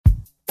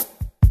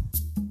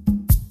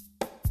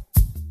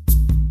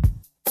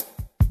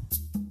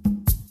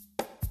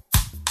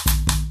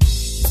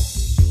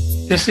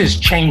This is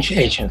Change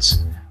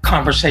Agents,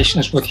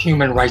 conversations with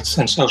human rights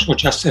and social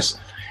justice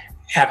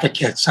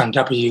advocates on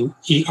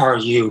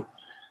WERU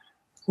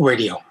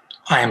Radio.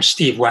 I am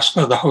Steve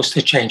Westler, the host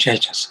of Change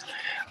Agents.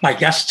 My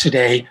guests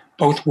today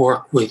both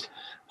work with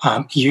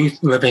youth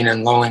living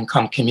in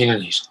low-income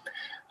communities.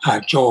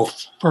 Joel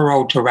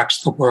Furrow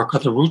directs the work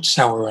of the Root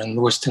Cellar in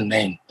Lewiston,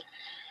 Maine.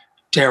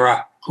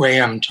 Dara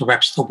Graham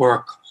directs the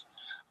work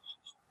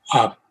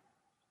of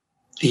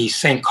the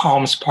St.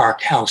 Colm's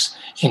Park House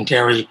in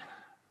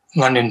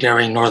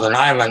Londonderry, Northern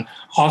Ireland,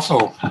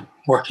 also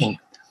working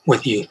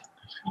with youth.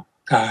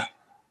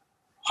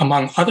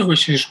 Among other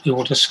issues, we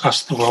will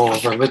discuss the role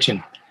of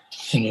religion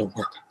in your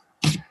work.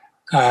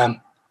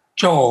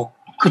 Joel,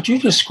 could you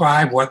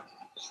describe what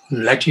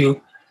led you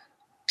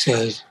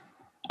to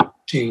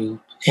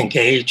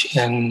engage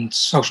in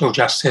social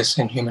justice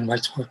and human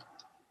rights work?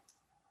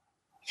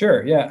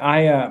 Sure.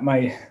 Yeah,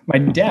 my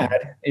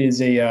dad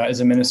is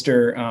a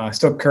minister,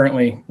 still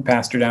currently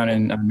pastor down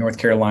in North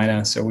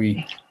Carolina. So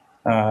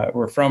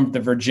we're from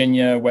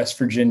the West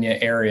Virginia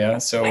area.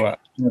 So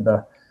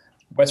the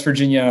West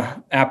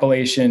Virginia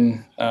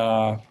Appalachian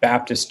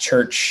Baptist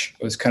Church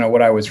was kind of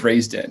what I was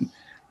raised in.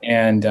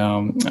 And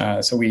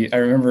so I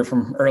remember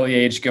from early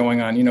age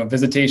going on,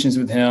 visitations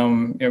with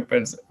him,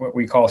 what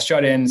we call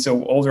shut-ins.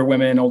 So older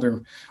women,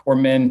 or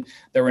men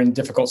that were in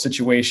difficult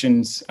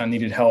situations,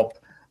 needed help,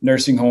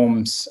 nursing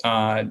homes,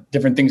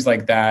 different things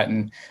like that.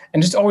 And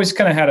just always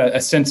kind of had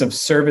a sense of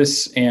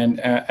service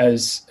and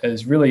as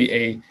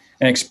really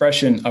an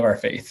expression of our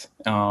faith,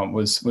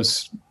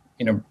 was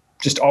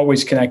just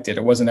always connected.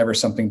 It wasn't ever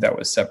something that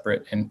was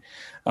separate. And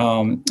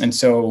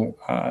so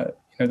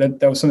that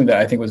was something that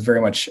I think was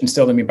very much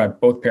instilled in me by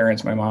both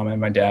parents, my mom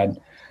and my dad,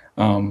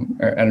 at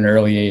an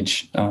early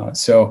age.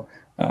 So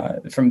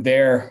from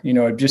there,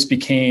 it just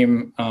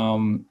became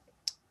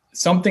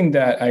something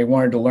that I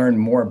wanted to learn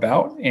more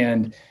about.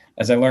 And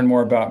as I learned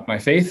more about my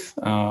faith,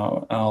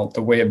 the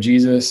way of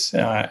Jesus,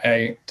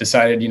 I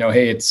decided,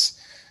 hey,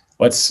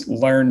 let's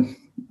learn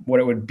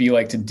what it would be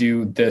like to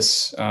do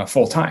this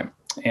full time.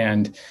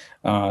 And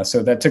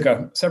so that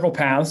took several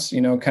paths,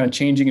 kind of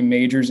changing in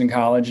majors in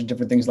college and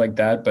different things like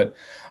that. But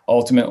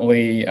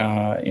ultimately,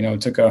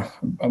 took a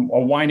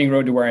winding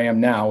road to where I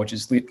am now, which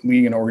is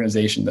leading an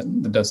organization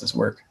that does this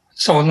work.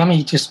 So let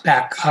me just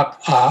back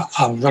up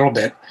a little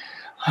bit.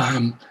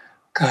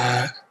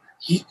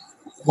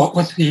 What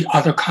was the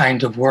other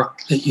kind of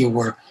work that you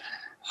were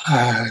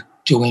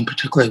doing,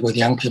 particularly with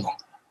young people?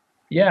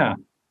 Yeah.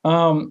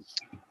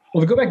 Well,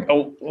 to go back a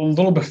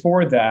little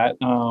before that,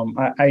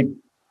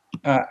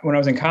 when I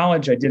was in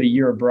college, I did a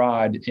year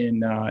abroad in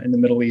the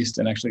Middle East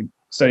and actually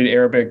studied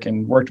Arabic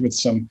and worked with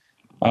some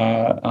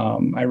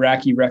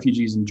Iraqi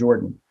refugees in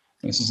Jordan.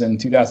 This is in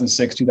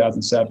 2006,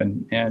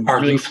 2007. And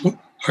are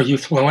you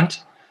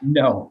fluent?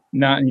 No,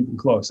 not even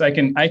close. I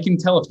can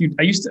tell a few.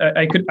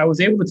 I was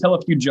able to tell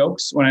a few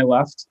jokes when I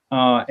left,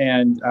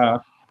 and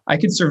I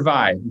could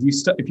survive.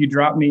 If you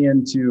drop me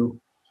into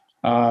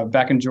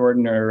back in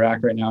Jordan or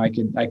Iraq right now, I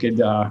could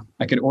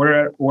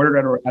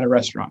order at a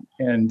restaurant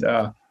and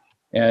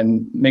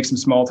make some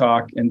small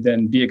talk and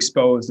then be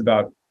exposed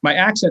about my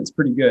accent's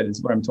pretty good,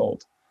 is what I'm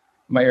told.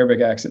 My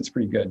Arabic accent's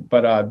pretty good,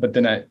 but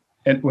then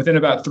within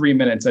about 3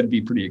 minutes, I'd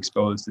be pretty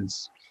exposed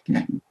as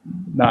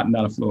not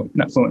fluent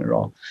at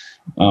all.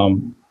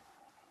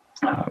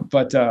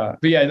 But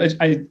yeah,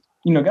 I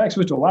got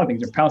exposed to a lot of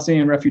things. There are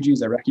Palestinian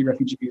refugees, Iraqi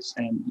refugees,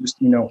 and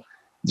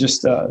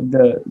just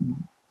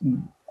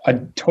a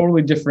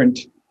totally different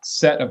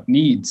set of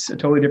needs,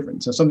 totally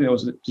different. So something that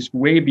was just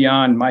way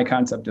beyond my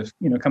concept of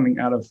coming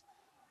out of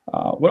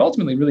what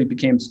ultimately really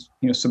became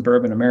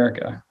suburban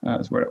America,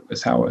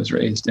 is how I was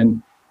raised.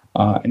 And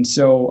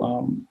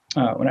so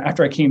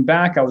after I came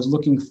back, I was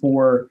looking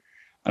for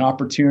an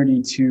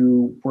opportunity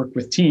to work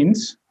with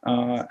teens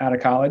out of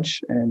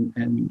college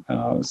and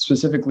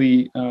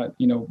specifically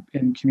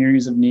in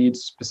communities of need,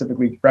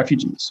 specifically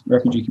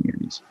refugee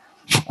communities.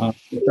 I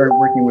started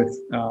working with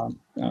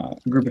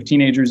a group of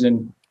teenagers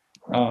in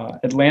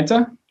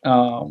Atlanta,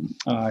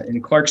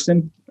 in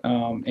Clarkston,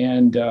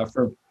 and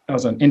I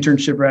was an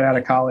internship right out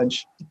of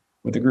college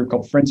with a group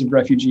called Friends of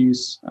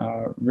Refugees,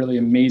 really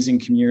amazing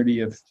community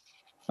of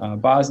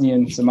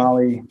Bosnian,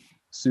 Somali,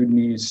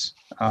 Sudanese,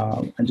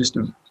 and just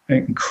an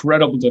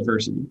incredible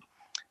diversity.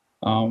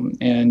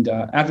 And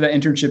after that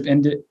internship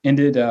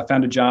ended,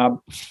 found a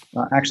job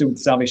actually with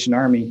the Salvation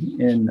Army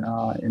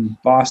in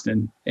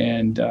Boston,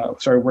 and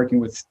started working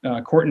with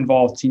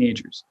court-involved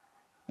teenagers.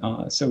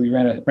 So we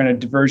ran a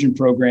diversion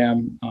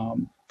program,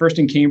 first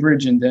in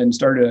Cambridge, and then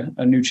started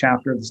a new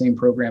chapter of the same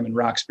program in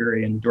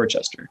Roxbury and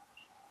Dorchester,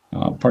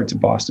 parts of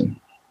Boston.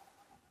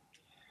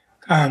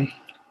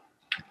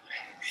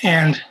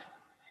 And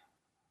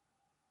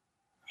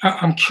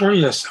I'm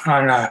curious,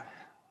 on a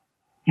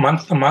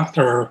month-to-month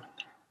or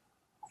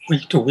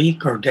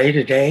week-to-week or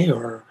day-to-day,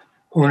 or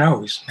who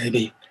knows,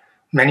 maybe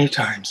many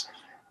times,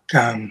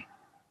 in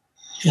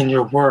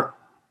your work,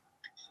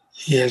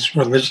 is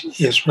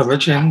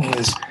religion,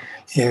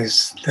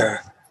 is the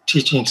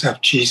teachings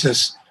of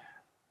Jesus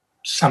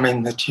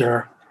something that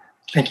you're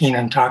thinking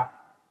and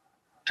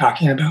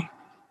talking about?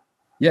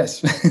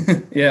 Yes.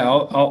 Yeah.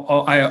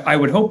 I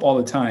would hope all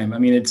the time. I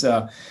mean, it's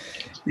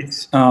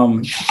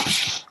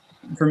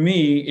for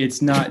me,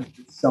 it's not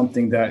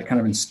something that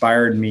kind of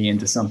inspired me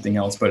into something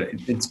else, but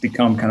it's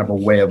become kind of a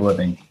way of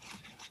living,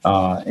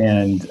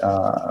 and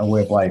a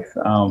way of life.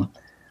 So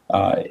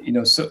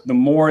the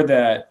more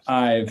that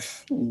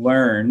I've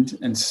learned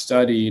and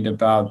studied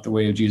about the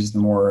way of Jesus, the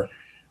more,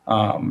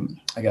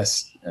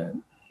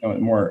 the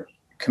more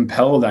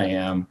compelled I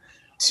am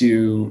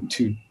to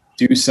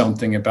do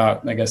something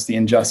about, I guess, the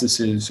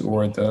injustices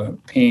or the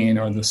pain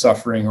or the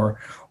suffering or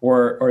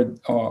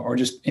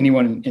just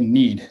anyone in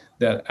need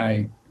that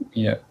I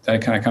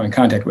kind of come in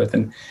contact with.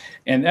 And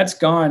that's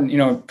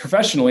gone,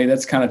 professionally,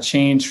 that's kind of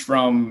changed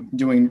from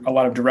doing a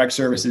lot of direct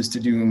services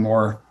to doing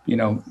more,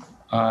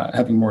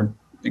 having more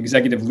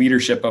executive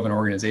leadership of an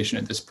organization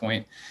at this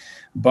point.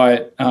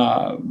 But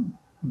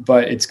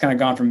it's kind of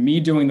gone from me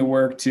doing the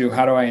work to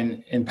how do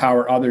I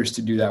empower others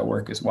to do that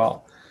work as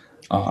well.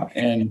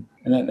 And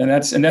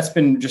that's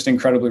been just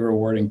incredibly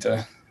rewarding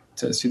to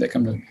see that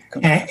come to.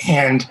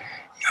 And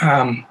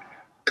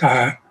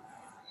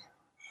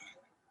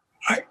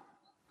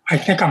I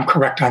think I'm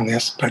correct on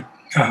this, but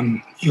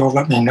you'll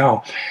let me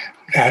know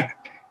that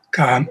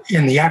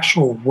in the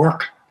actual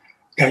work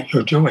that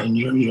you're doing,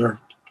 you're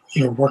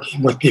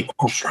working with people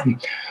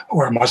who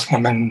are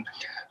Muslim and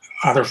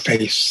other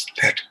faiths.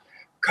 That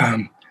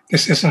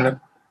this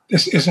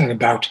isn't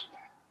about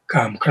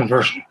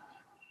conversion.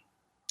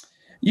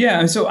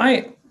 Yeah, so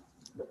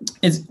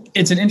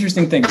it's an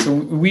interesting thing. So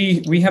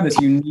we have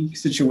this unique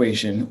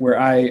situation where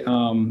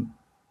I'm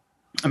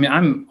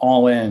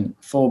all in,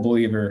 full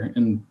believer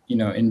in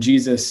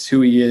Jesus,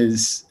 who he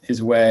is,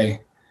 his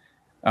way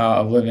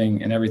of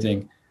living and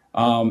everything.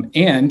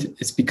 And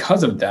it's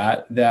because of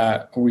that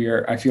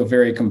I feel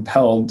very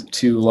compelled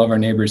to love our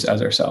neighbors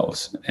as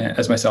ourselves,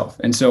 as myself.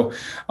 And so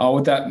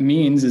what that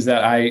means is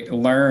that I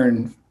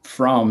learn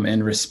from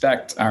and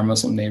respect our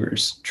Muslim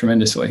neighbors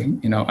tremendously.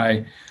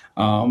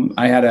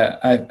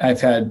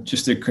 I've had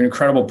just an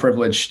incredible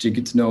privilege to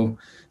get to know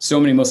so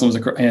many Muslims,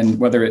 and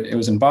whether it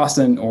was in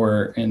Boston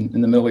or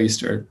in the Middle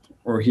East or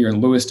here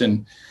in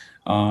Lewiston,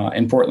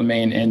 in Portland,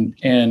 Maine,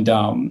 and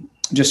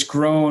just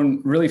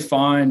grown really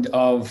fond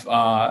of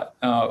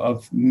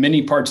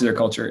many parts of their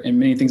culture and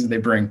many things that they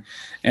bring.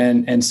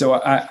 And so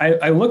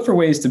I look for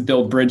ways to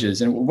build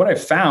bridges. And what I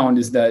found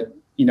is that,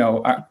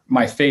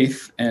 my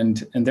faith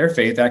and their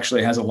faith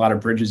actually has a lot of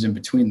bridges in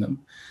between them.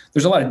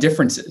 There's a lot of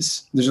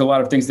differences. There's a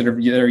lot of things that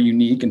are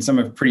unique, and some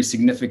are pretty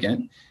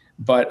significant.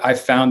 But I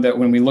found that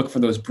when we look for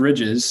those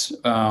bridges,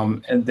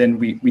 and then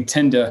we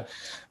tend to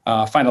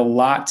find a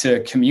lot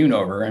to commune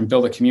over and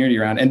build a community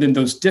around. And then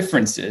those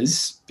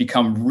differences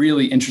become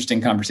really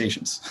interesting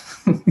conversations.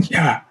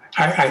 Yeah,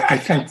 I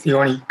think the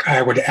only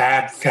I would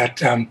add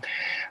that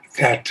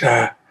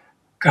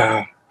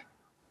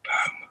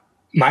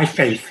my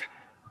faith,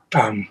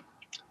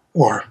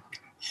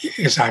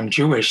 is I'm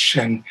Jewish,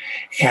 and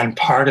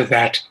part of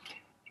that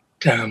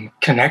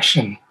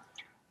connection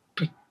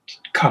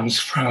comes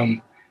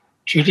from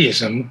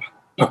Judaism,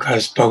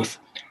 because both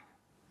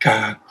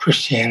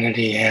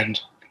Christianity and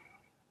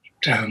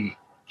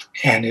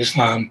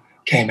Islam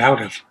came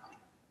out of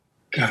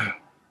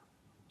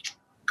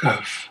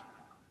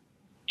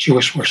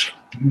Jewish worship.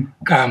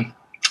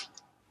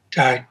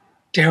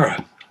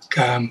 Dara,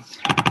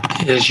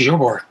 is your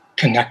work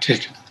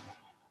connected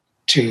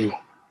to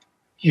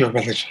your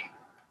religion?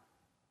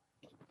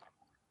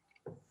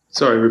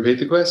 Sorry, repeat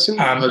the question.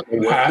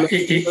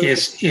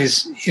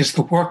 Is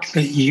the work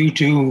that you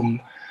do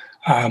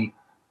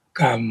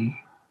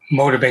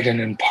motivated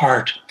in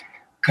part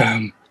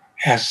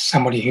as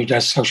somebody who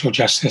does social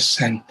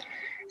justice and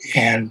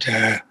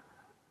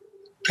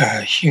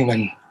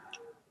human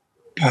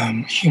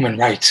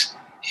rights?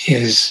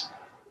 Is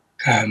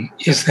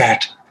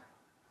that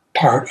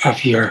part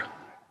of your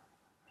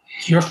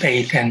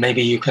faith? And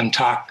maybe you can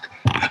talk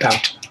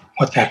about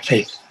what that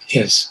faith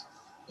is.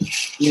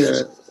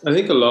 Yeah, I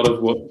think a lot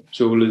of what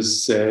Joel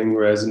is saying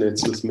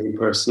resonates with me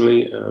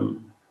personally.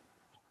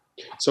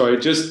 Sorry,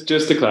 just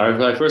to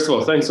clarify, first of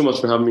all, thanks so much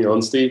for having me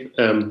on, Steve.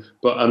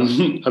 But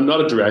I'm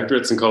not a director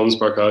at St. Columb's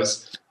Park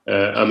House.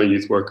 I'm a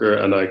youth worker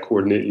and I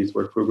coordinate youth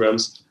work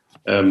programs.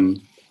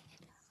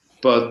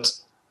 But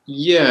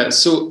yeah,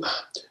 so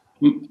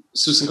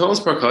St. Columb's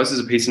Park House is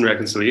a peace and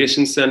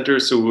reconciliation centre.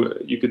 So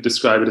you could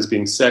describe it as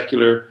being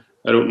secular.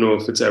 I don't know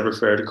if it's ever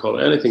fair to call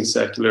anything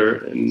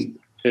secular in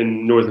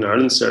Northern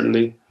Ireland,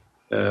 certainly.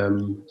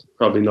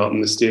 Probably not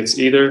in the States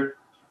either.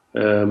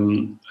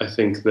 I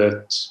think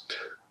that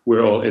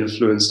we're all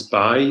influenced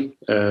by,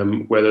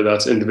 whether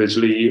that's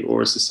individually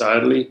or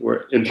societally,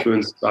 we're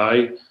influenced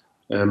by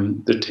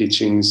the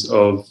teachings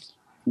of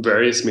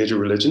various major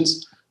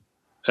religions.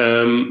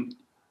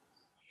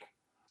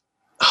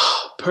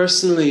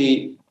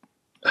 Personally,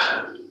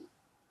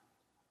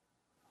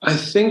 I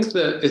think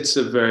that it's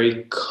a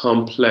very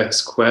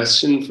complex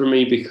question for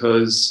me,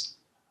 because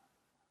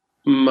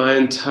my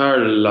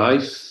entire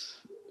life,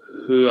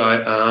 who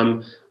I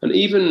am, and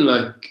even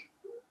like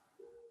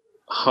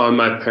how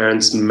my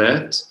parents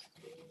met,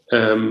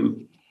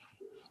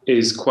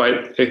 is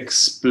quite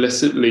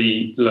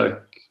explicitly,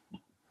 like,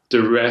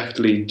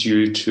 directly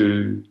due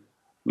to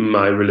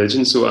my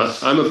religion. So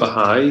I'm a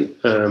Baha'i.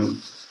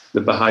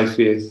 The Baha'i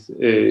faith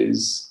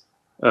is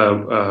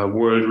a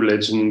world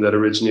religion that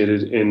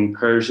originated in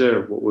Persia,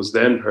 or what was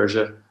then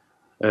Persia,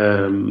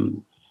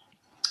 in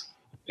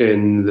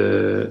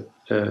the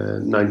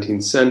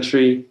 19th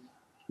century,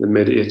 the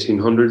mid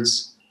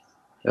 1800s.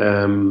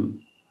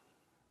 And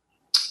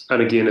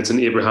again, it's an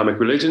Abrahamic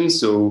religion.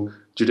 So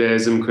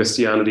Judaism,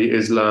 Christianity,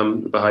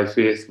 Islam, the Baha'i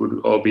faith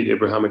would all be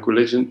Abrahamic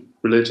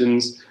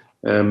religions.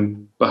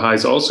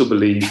 Baha'is also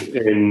believe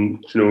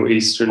in,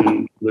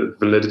 the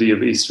validity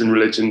of Eastern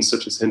religions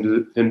such as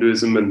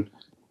Hinduism and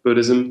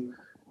Buddhism.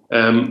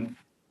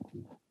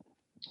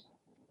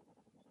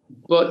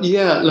 But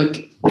yeah,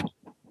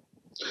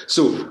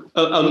 so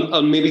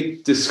I'll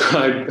maybe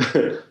describe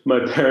my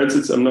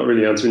parents. I'm not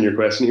really answering your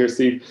question here,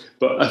 Steve,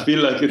 but I feel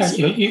like it's...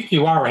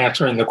 You are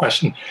answering the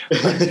question.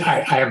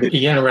 I am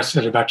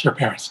interested about your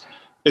parents.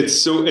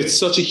 It's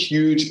such a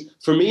huge,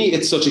 for me,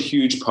 it's such a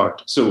huge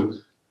part. So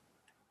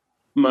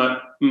my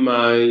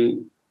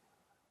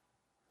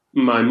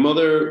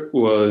mother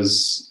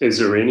is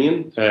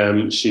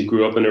Iranian. She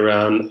grew up in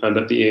Iran, and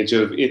at the age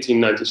of 18,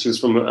 19, she was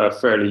from a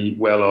fairly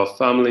well-off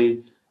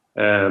family.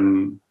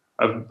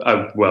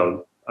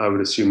 I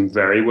would assume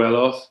very well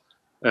off.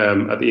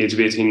 At the age of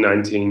 18,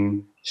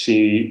 19,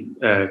 she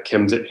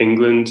came to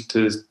England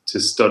to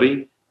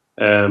study.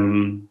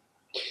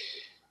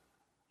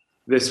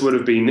 This would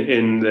have been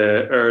in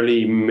the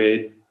early,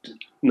 mid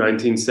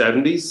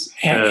 1970s.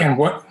 And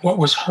what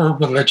was her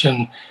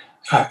religion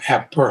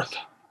at birth?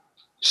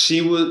 She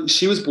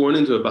was born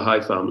into a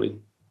Baha'i family.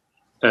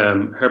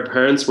 Her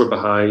parents were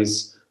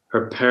Baha'is.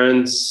 Her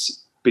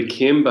parents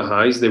became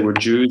Baha'is. They were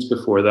Jews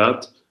before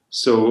that.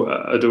 So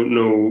I don't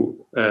know,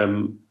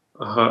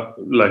 how,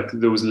 like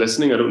those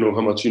listening, I don't know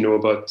how much you know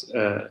about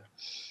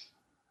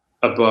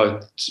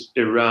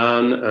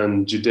Iran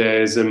and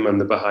Judaism and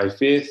the Baha'i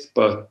faith,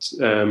 but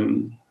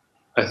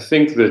I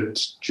think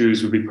that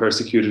Jews would be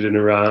persecuted in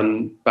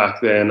Iran back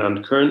then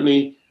and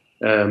currently.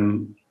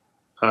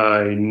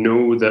 I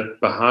know that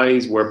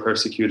Baha'is were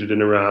persecuted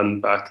in Iran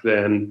back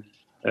then,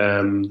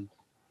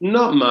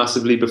 not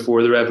massively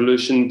before the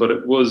revolution, but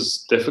it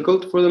was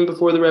difficult for them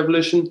before the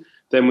revolution.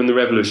 Then when the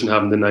revolution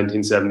happened in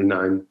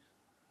 1979,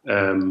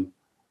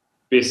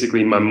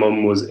 basically my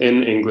mum was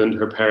in England,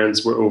 her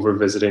parents were over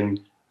visiting,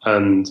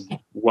 and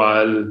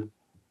while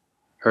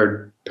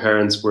her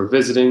parents were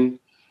visiting,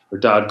 her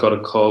dad got a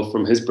call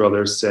from his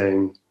brother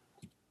saying,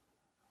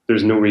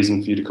 there's no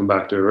reason for you to come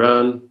back to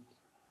Iran.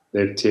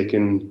 They've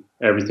taken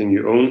everything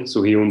you own.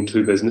 So he owned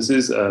two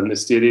businesses,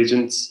 estate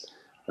agents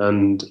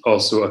and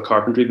also a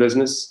carpentry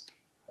business.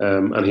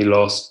 And he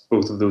lost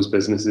both of those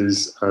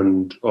businesses,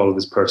 and all of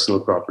his personal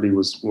property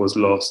was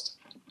lost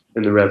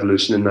in the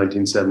revolution in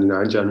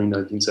 1979, January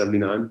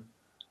 1979.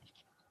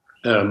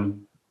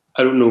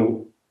 I don't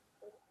know.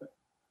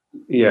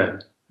 Yeah.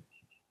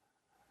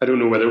 I don't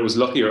know whether it was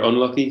lucky or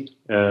unlucky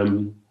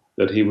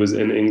that he was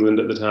in England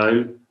at the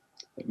time.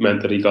 It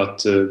meant that he got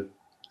to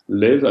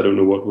live. I don't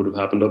know what would have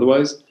happened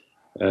otherwise.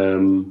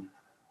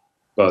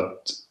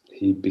 But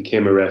he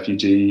became a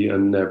refugee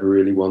and never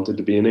really wanted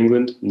to be in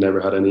England,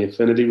 never had any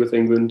affinity with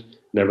England,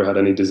 never had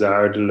any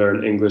desire to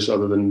learn English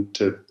other than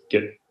to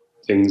get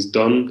things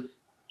done.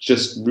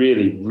 Just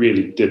really,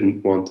 really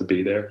didn't want to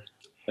be there.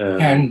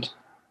 And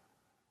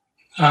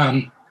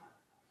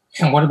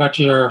what about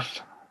your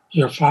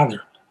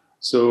father?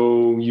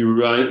 So you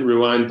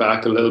rewind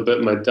back a little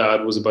bit. My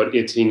dad was about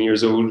 18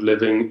 years old,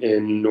 living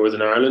in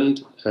Northern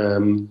Ireland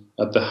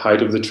at the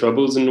height of the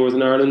Troubles in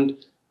Northern Ireland.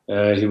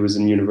 He was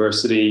in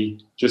university,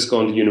 just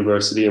gone to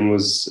university, and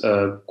was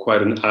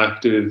quite an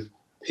active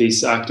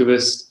peace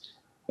activist.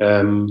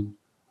 And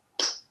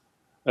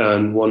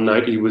one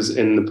night he was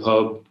in the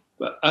pub.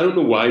 I don't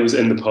know why he was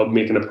in the pub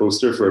making a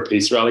poster for a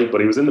peace rally,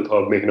 but he was in the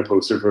pub making a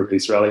poster for a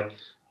peace rally.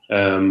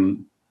 The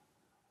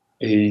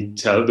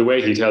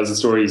way he tells the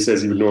story, he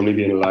says he would normally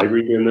be in a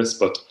library doing this,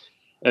 but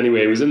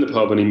anyway, he was in the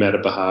pub and he met a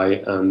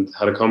Baha'i and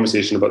had a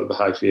conversation about the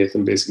Baha'i faith,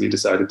 and basically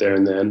decided there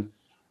and then,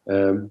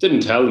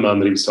 didn't tell the man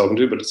that he was talking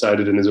to, but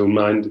decided in his own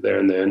mind there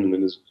and then, and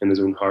in his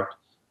own heart,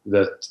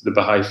 that the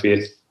Baha'i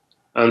faith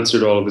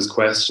answered all of his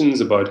questions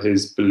about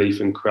his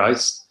belief in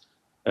Christ,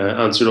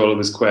 answered all of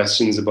his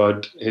questions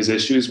about his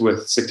issues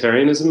with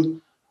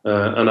sectarianism,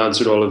 and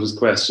answered all of his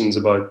questions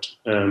about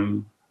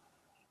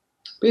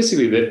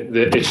basically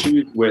the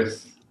issue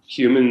with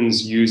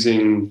humans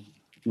using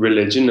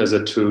religion as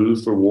a tool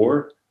for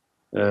war.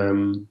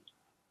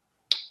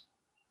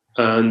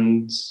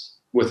 And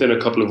within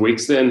a couple of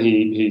weeks then,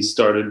 he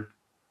started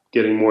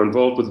getting more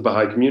involved with the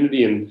Baha'i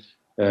community and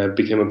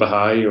became a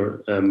Baha'i,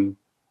 or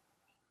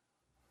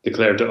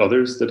declared to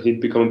others that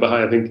he'd become a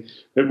Baha'i. I think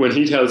when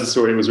he tells the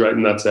story, it was right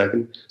in that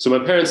second. So my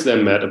parents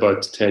then met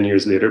about 10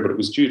 years later, but it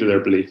was due to their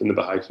belief in the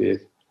Baha'i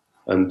faith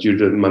and due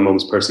to my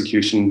mum's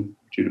persecution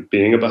due to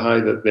being a Baha'i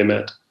that they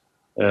met.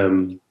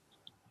 And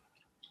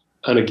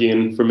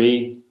again, for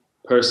me,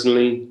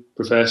 personally,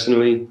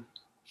 professionally,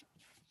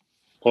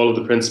 all of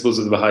the principles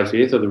of the Baha'i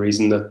Faith are the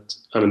reason that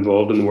I'm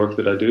involved in the work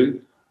that I do.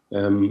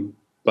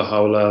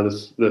 Baha'u'llah,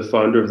 the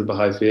founder of the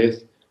Baha'i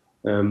Faith,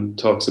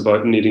 talks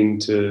about needing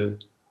to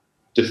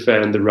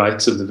defend the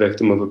rights of the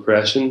victim of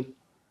oppression.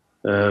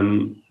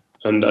 And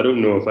I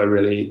don't know if I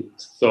really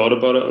thought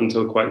about it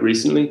until quite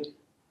recently.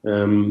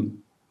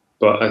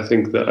 But I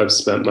think that I've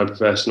spent my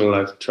professional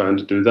life trying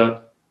to do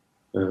that.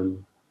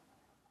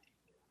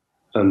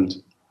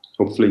 And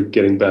hopefully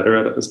getting better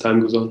at it as time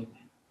goes on.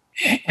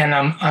 And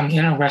I'm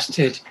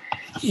interested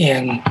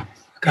in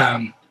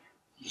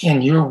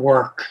your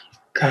work.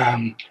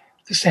 The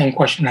same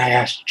question I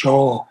asked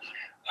Joel.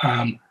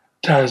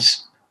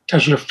 Does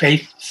your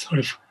faith sort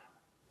of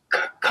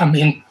come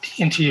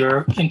into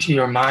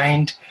your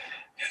mind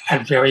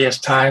at various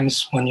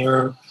times when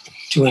you're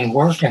doing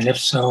work, and if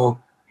so,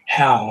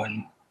 how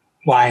and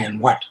why and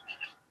what?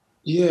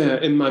 Yeah,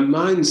 in my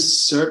mind,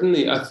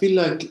 certainly. I feel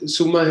like,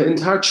 so my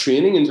entire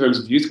training in terms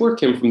of youth work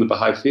came from the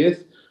Baha'i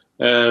Faith.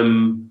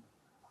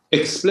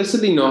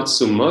 Explicitly, not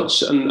so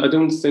much. And I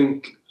don't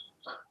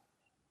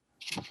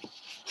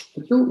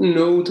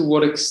know to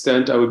what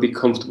extent I would be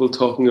comfortable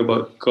talking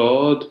about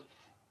God.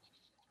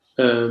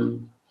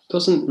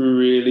 Doesn't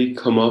really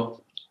come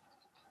up.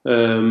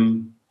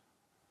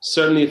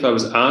 Certainly, if I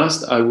was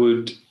asked, I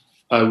would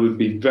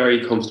be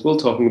very comfortable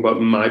talking about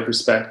my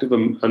perspective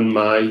and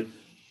my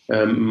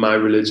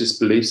religious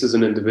beliefs as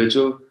an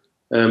individual.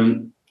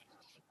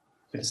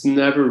 It's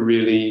never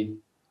really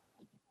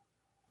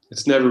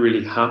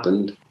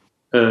happened.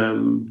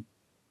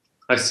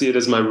 I see it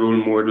as my role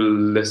more to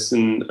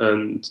listen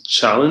and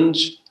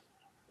challenge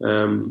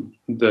than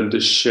to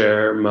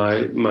share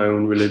my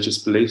own religious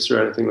beliefs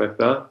or anything like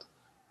that.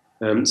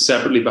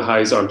 Separately,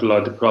 Baha'is aren't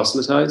allowed to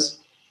proselytize.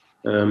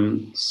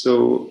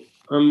 So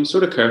I'm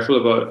sort of careful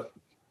about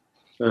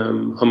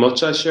how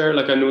much I share.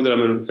 Like, I know that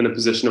I'm in a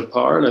position of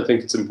power, and I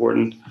think it's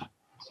important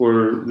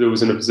for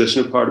those in a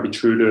position of power to be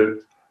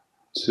true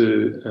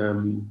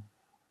to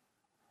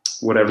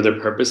whatever their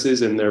purpose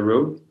is in their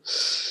role.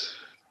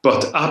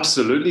 But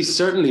absolutely,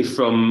 certainly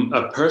from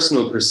a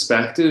personal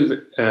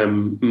perspective,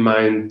 my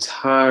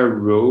entire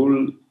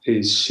role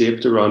is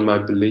shaped around my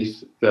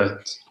belief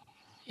that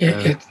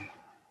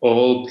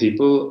all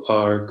people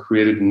are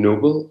created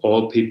noble.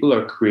 All people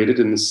are created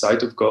in the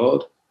sight of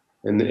God,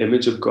 in the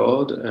image of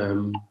God.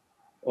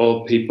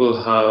 All people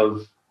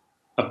have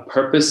a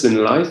purpose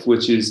in life,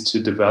 which is to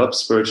develop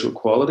spiritual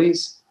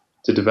qualities,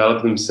 to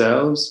develop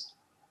themselves,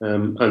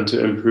 and to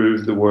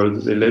improve the world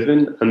that they live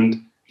in.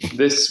 And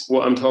this,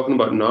 what I'm talking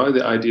about now,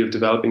 the idea of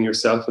developing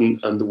yourself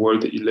and the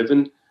world that you live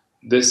in,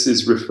 this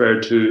is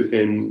referred to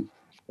in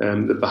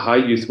the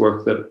Baha'i youth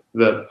work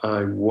that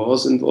I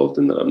was involved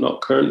in, that I'm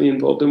not currently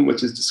involved in,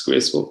 which is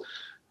disgraceful.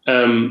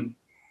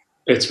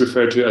 It's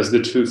referred to as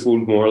the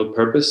twofold moral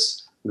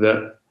purpose,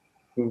 that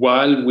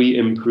while we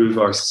improve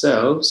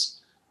ourselves,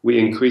 we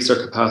increase our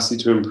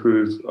capacity to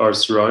improve our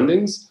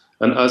surroundings.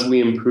 And as we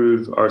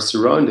improve our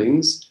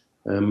surroundings,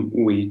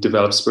 we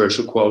develop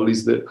spiritual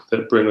qualities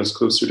that bring us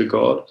closer to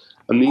God.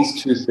 And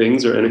these two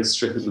things are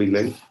inextricably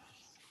linked.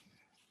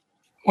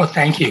 Well,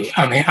 thank you.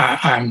 I mean,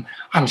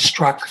 I'm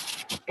struck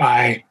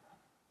by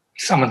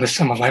some of the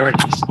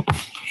similarities,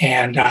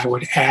 and I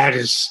would add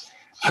as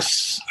a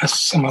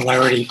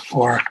similarity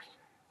for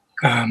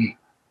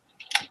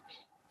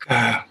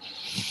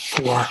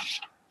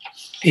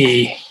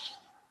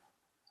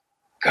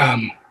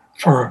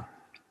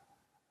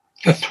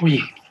the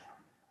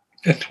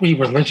three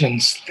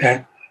religions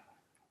that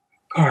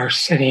are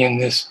sitting in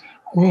this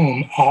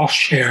room all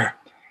share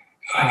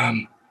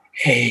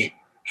a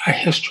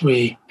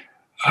history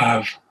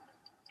of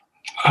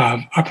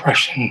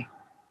oppression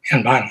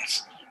and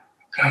violence.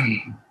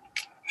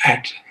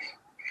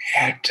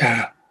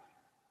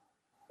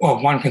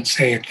 Well, one could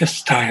say at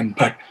this time,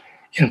 but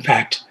in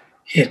fact,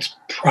 it's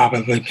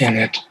probably been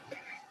at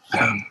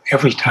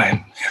every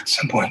time at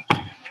some point.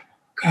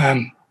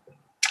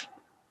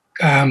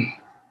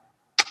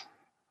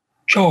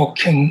 Joel,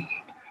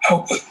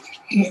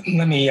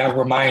 let me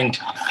remind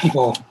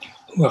people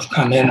who have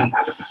come in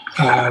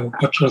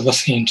what you're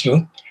listening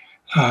to.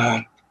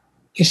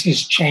 This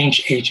is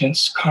Change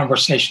Agents,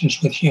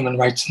 Conversations with Human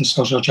Rights and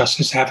Social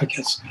Justice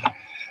Advocates.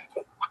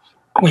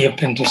 We have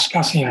been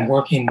discussing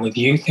working with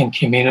youth and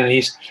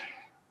communities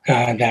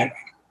that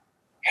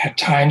at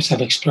times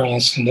have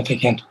experienced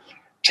significant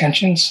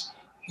tensions.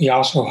 We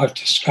also have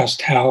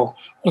discussed how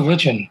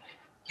religion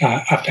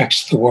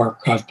affects the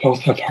work of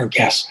both of our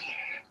guests.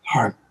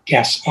 Our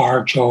guests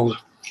are Joel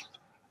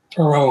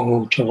Furrow,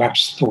 who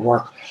directs the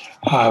work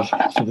of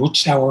the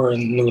Roots Hour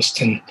in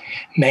Lewiston,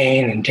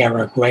 Maine, and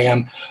Dara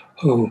Graham,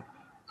 who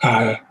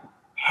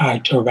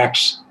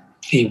directs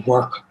the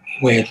work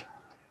with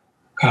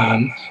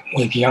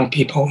young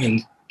people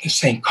in the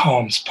St.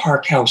 Colum's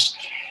Park House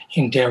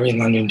in Derry,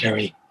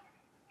 Londonderry,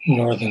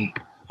 Northern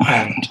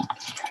Ireland.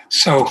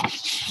 So,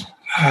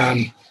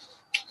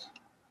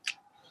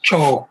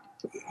 Joel,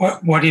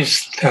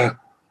 what's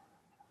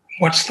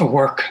the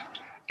work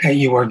that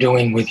you are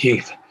doing with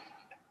youth?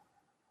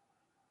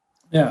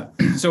 Yeah,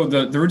 so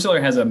the Roots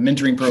Cellar has a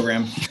mentoring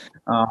program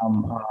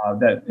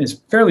that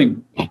is fairly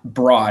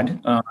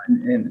broad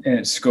in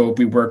its scope.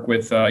 We work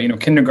with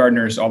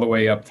kindergartners all the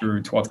way up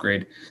through 12th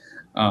grade.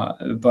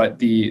 But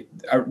the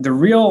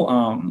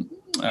real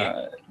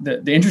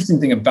the interesting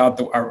thing about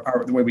the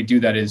way we do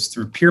that is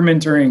through peer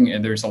mentoring,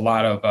 and there's a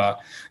lot of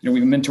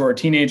we mentor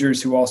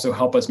teenagers who also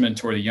help us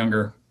mentor the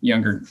younger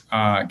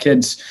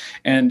kids,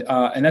 and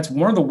that's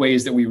one of the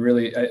ways that we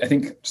really I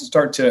think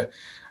start to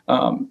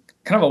kind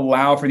of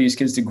allow for these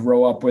kids to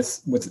grow up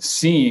with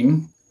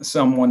seeing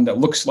someone that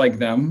looks like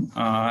them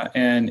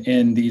and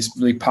in these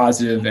really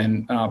positive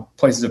and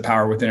places of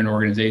power within an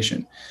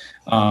organization,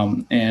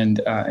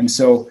 and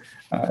so.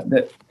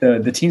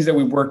 The teens that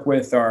we work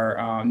with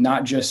are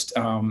not just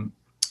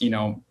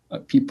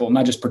people,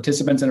 not just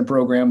participants in a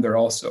program. They're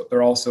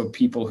also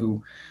people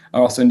who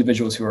are also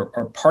individuals who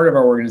are part of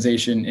our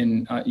organization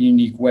in a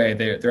unique way.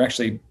 They're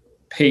actually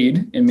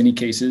paid in many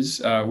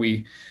cases.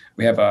 We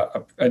have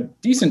a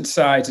decent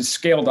size. It's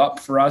scaled up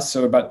for us.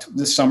 So about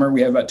this summer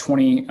we have about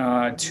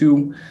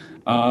 22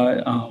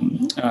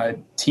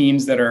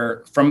 teens that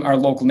are from our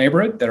local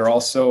neighborhood that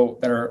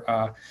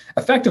are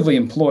effectively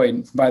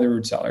employed by the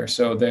Root Cellar.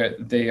 So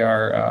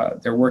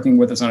they're working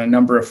with us on a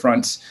number of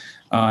fronts,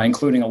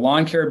 including a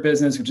lawn care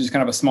business, which is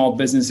kind of a small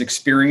business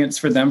experience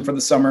for them for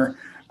the summer.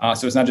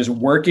 So it's not just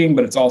working,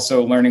 but it's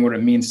also learning what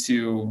it means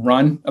to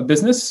run a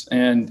business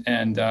and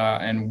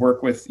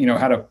work with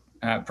how to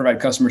provide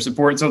customer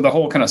support. So the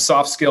whole kind of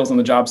soft skills on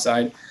the job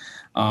side.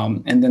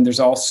 And then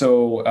they're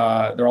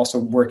also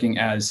working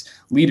as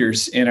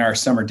leaders in our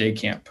summer day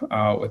camp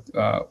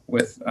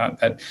with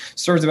that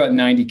serves about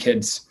 90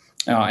 kids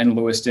in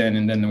Lewiston,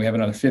 and then we have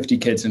another 50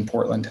 kids in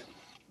Portland.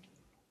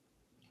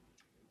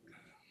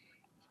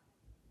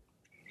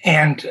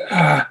 And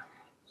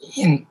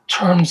in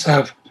terms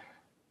of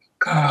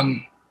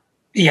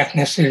the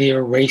ethnicity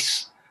or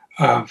race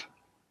of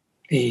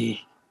the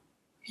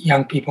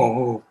young people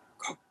who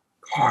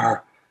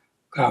are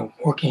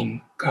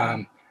working,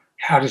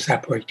 how does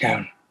that break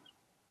down?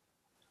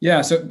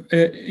 Yeah, so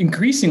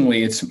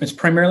increasingly, it's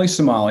primarily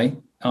Somali,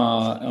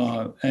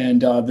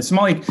 and the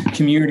Somali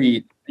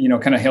community,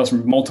 kind of hails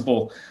from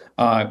multiple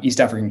East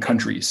African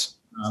countries,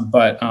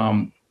 but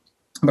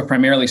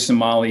primarily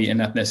Somali in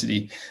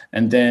ethnicity.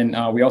 And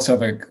then we also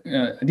have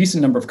a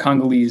decent number of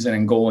Congolese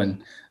and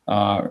Angolan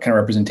kind of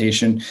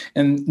representation,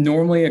 and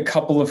normally a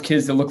couple of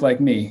kids that look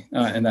like me,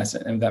 and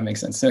that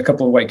makes sense. A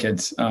couple of white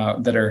kids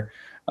that are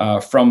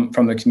from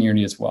the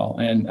community as well,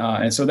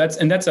 and so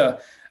that's a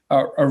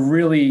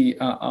really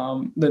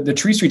the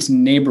Tree Streets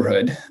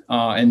neighborhood,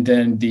 and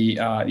then the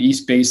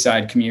East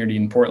Bayside community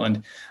in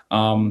Portland.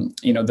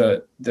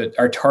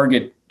 Our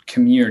target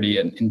community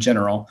in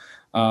general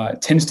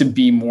tends to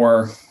be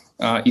more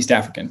East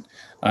African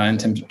in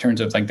terms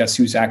of like that's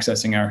who's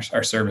accessing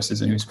our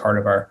services and who's part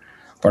of our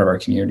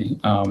community.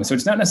 So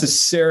it's not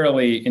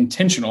necessarily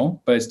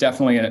intentional, but it's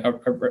definitely a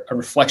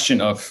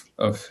reflection of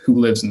who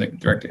lives in the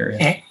direct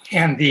area.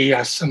 And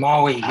the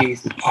Somali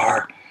youth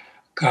are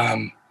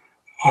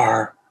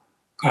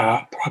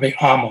probably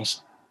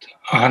almost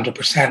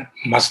 100%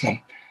 Muslim,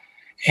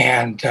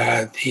 and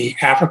the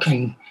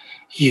African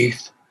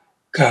youth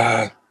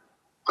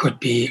could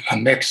be a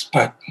mix,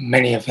 but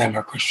many of them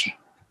are Christian.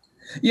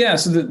 Yeah,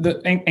 so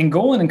the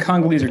Angolan and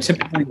Congolese are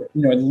typically,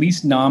 at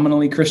least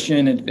nominally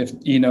Christian. If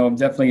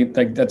definitely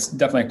that's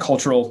definitely a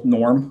cultural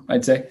norm,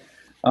 I'd say,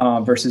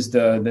 versus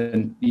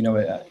the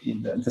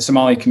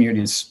Somali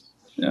community is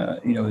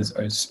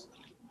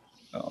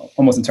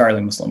almost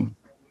entirely Muslim.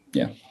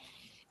 Yeah.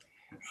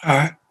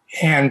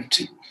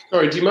 And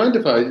sorry, do you mind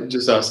if I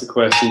just ask a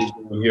question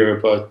here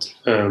about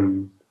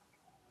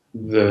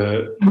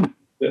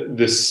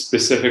the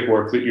specific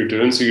work that you're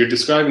doing? So you're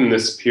describing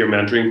this peer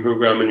mentoring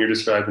program, and you're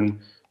describing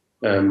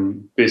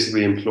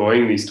basically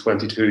employing these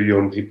 22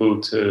 young people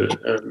to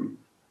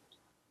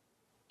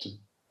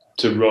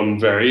run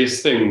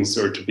various things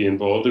or to be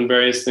involved in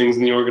various things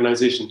in the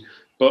organization.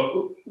 But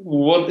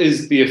what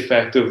is the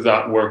effect of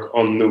that work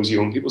on those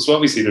young people? So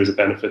obviously there's a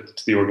benefit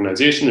to the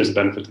organization, there's a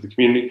benefit to the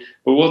community,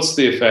 but what's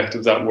the effect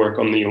of that work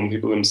on the young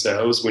people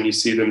themselves when you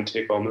see them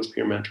take on those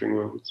peer mentoring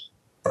roles?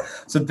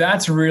 So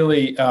that's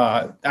really,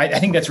 I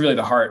think that's really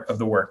the heart of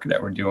the work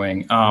that we're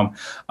doing.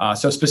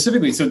 So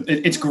specifically,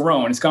 it's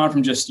grown. It's gone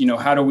from just,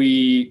 how do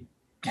we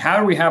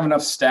have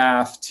enough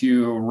staff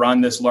to run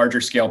this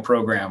larger scale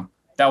program?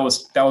 That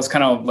was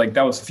kind of like,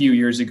 that was a few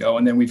years ago.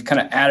 And then we've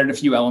kind of added a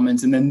few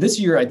elements. And then this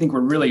year, I think we're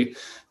really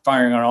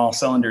firing on all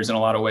cylinders in a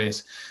lot of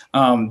ways.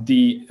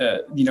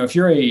 If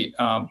you're a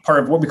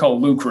part of what we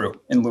call Lou Crew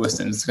in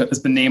Lewiston, it's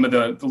the name of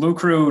the Lou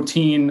Crew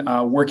Teen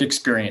Work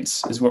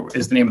Experience is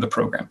the name of the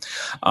program.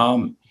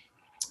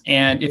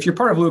 And if you're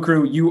part of Lou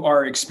Crew, you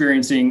are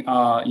experiencing,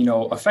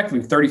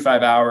 effectively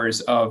 35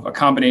 hours of a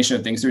combination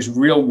of things. There's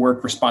real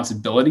work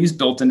responsibilities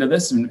built into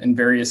this in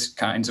various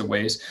kinds of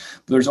ways.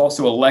 But there's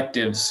also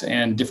electives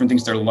and different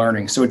things they're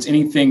learning. So it's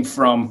anything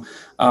from,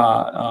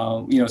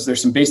 so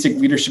there's some basic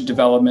leadership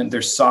development.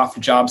 There's soft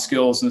job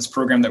skills in this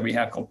program that we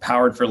have called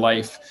Powered for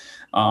Life.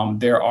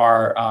 There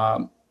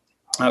are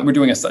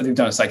They've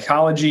done a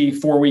psychology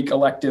 4-week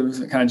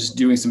elective, kind of just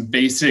doing some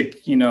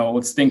basic,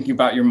 let's think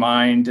about your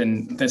mind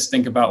and let's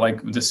think about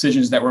like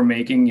decisions that we're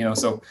making,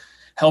 so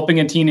helping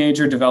a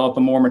teenager develop a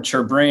more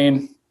mature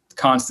brain,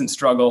 constant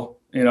struggle.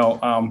 There's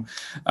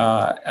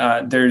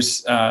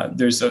a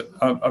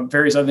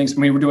various other things. I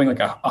mean, we're doing like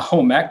a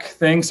home ec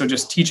thing. So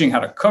just teaching how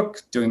to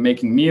cook,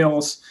 making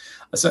meals,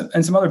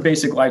 and some other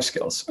basic life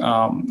skills.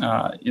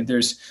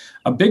 There's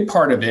a big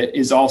part of it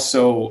is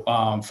also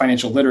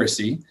financial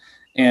literacy.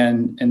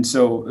 And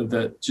so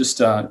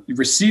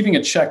receiving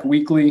a check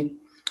weekly,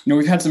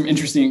 we've had some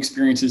interesting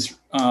experiences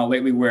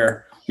lately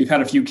where we've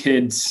had a few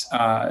kids,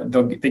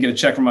 they get a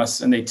check from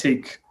us and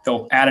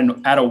they'll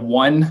add a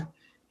 1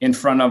 in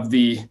front of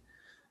the,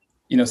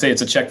 say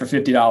it's a check for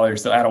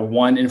 $50, they'll add a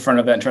 1 in front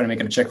of that and try to make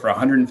it a check for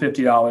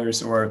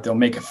 $150, or they'll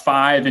make a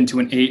 5 into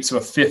an 8. So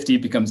a 50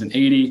 becomes an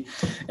 80.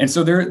 And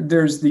so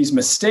there's these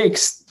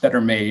mistakes that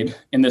are made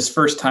in this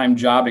first time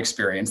job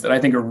experience that I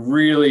think are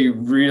really,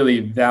 really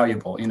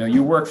valuable.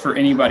 You work for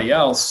anybody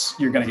else,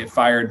 you're going to get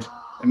fired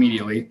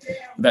immediately,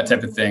 that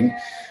type of thing.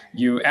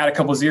 You add a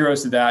couple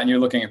zeros to that and you're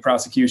looking at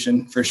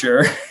prosecution for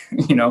sure,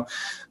 and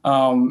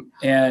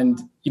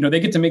they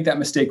get to make that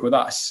mistake with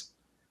us.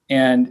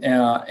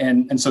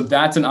 And so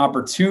that's an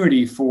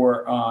opportunity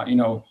for,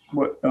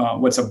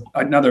 what's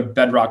another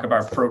bedrock of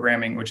our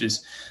programming, which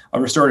is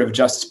restorative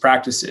justice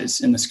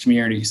practices in this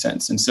community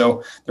sense. And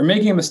so they're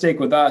making a mistake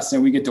with us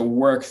and we get to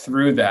work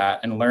through that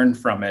and learn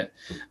from it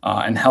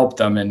and help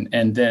them.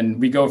 And then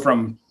we go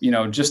from,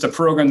 just a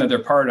program that they're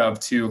part of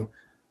to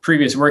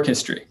previous work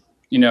history,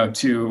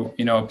 to,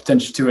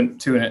 potential to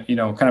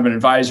kind of an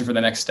advisor for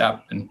the next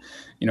step and,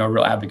 a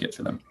real advocate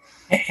for them.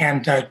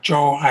 And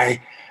Joe, I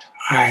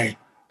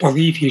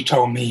believe you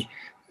told me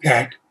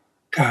that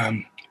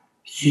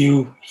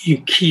you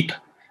keep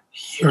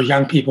your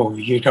young people.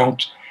 You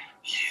don't,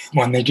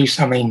 when they do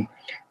something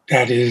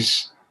that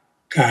is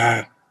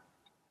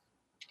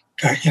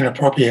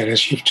inappropriate,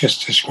 as you've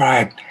just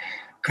described,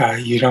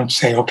 you don't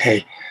say,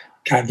 "Okay,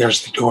 God,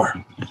 there's the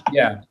door."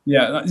 Yeah.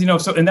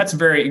 So, and that's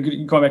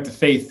very, going back to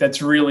faith.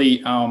 That's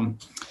really,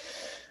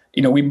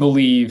 we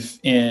believe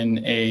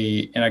in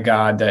a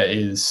God that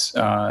is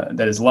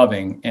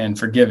loving and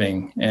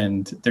forgiving,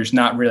 and there's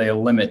not really a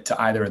limit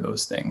to either of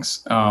those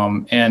things.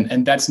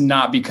 And that's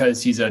not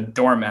because he's a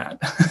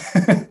doormat.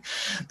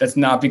 That's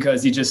not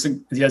because he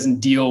doesn't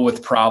deal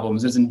with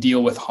problems, doesn't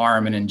deal with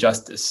harm and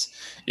injustice.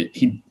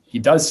 He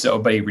does so,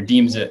 but he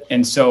redeems it.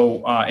 And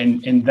so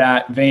in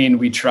that vein,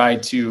 we try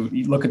to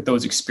look at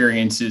those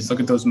experiences, look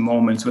at those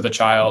moments with a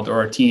child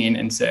or a teen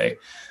and say,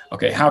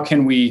 okay, how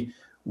can we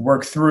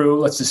work through,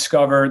 let's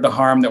discover the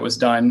harm that was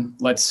done.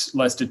 Let's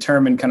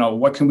determine kind of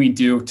what can we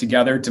do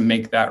together to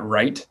make that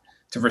right,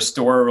 to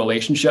restore a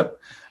relationship.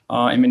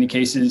 In many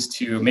cases,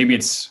 to maybe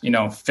it's,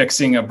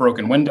 fixing a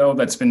broken window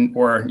that's been,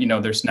 or,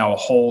 there's now a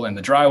hole in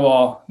the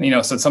drywall,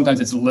 so sometimes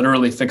it's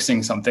literally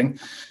fixing something.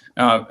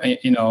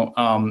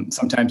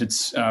 Sometimes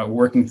it's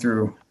working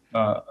through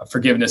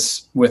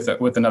forgiveness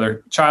with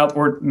another child,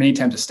 or many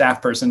times a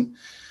staff person.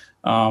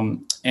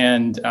 And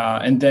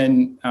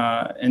then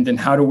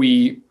how do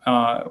we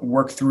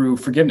work through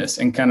forgiveness,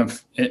 and kind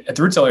of at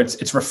the root cellar,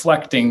 it's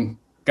reflecting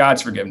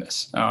God's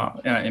forgiveness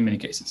in many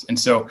cases. And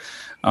so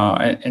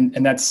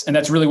and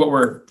that's really what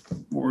we're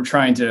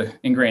trying to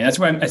ingrain. That's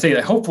why I say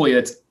that hopefully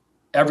it's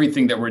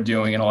everything that we're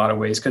doing in a lot of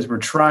ways, because we're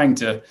trying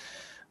to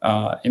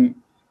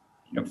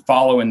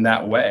follow in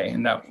that way.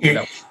 And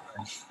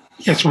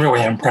it's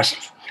really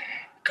impressive.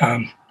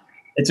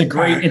 It's an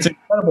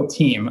incredible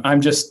team.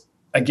 I'm just,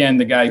 again,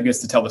 the guy who gets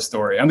to tell the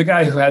story. I'm the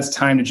guy who has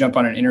time to jump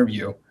on an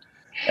interview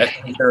at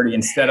 3:30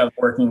 instead of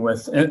working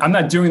with. I'm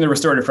not doing the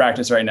restorative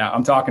practice right now.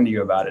 I'm talking to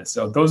you about it.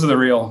 So those are the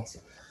real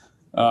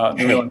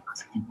people.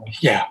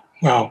 Yeah.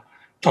 Well,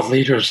 the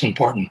leader is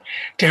important.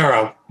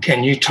 Darrow,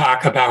 can you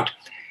talk about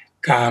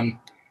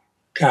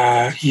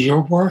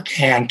your work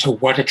and to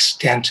what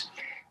extent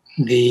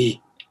the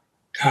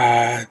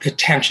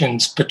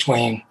tensions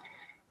between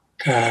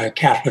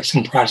Catholics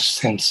and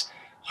Protestants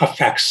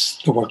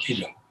affects the work you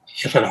do,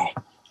 if at all?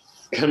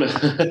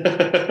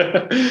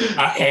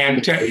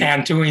 And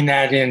doing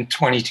that in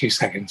 22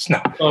 seconds.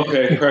 No.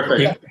 Okay,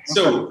 perfect.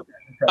 So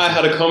I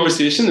had a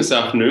conversation this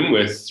afternoon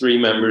with 3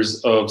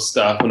 members of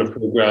staff on a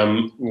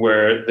program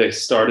where they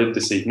started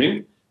this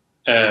evening.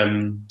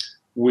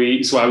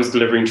 So I was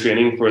delivering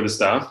training for the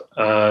staff,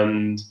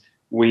 and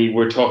we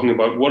were talking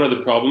about what are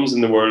the problems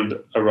in the world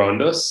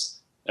around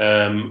us,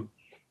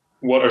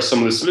 what are some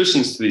of the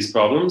solutions to these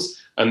problems,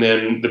 and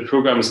then the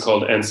program is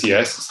called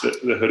NCS.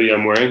 It's the hoodie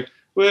I'm wearing.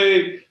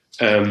 Wait.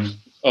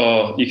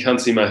 You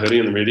can't see my hoodie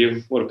on the radio.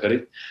 What a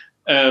pity.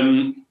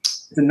 And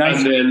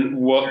then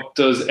what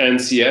does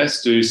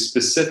NCS do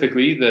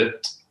specifically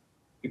that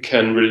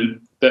can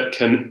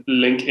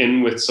link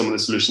in with some of the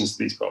solutions to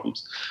these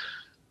problems?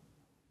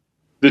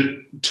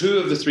 The 2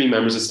 of the 3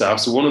 members of staff,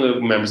 so one of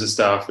the members of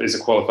staff is a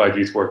qualified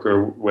youth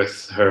worker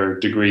with her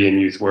degree in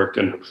youth work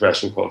and her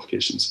professional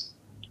qualifications.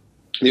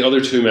 The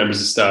other 2 members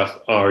of staff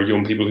are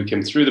young people who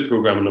came through the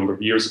program a number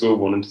of years ago,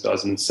 one in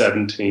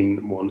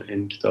 2017, one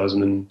in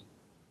 2018,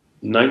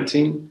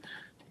 19.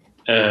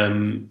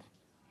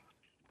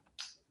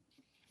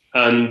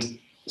 And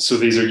so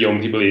these are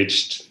young people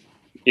aged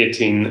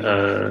 18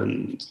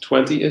 and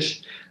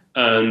 20-ish.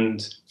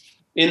 And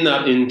in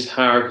that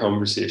entire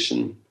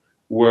conversation,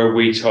 where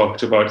we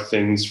talked about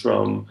things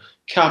from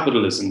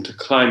capitalism to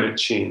climate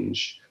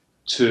change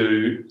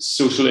to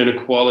social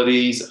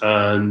inequalities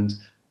and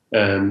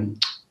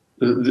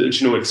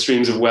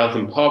extremes of wealth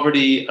and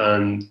poverty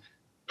and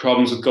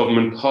problems with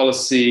government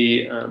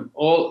policy,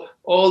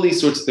 all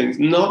these sorts of things.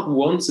 Not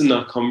once in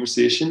that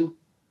conversation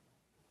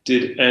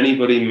did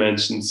anybody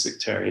mention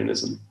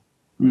sectarianism.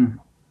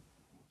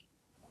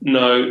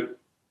 Now,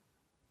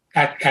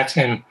 that's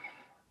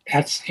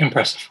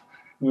impressive.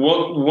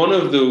 One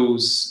of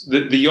those,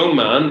 the young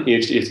man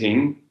aged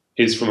 18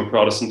 is from a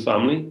Protestant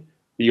family.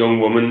 The young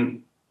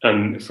woman,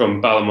 and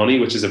from Ballymoney,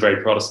 which is a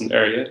very Protestant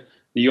area.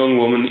 The young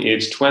woman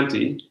aged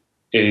 20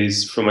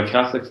 is from a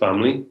Catholic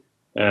family,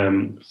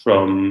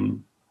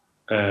 from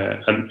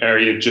an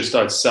area just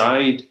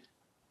outside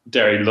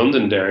Derry,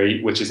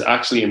 Londonderry, which is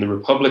actually in the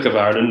Republic of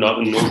Ireland, not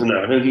in Northern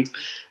Ireland.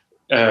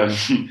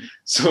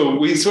 So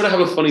we sort of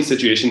have a funny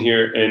situation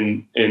here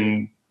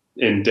in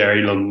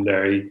Derry,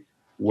 Londonderry,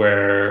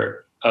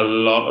 where a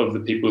lot of the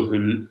people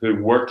who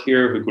work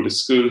here, who go to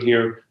school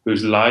here,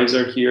 whose lives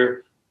are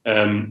here,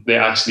 they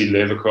actually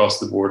live across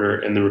the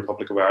border in the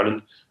Republic of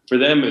Ireland. For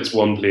them, it's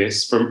one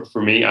place.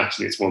 For me,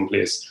 actually, it's one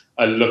place.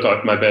 I look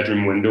out my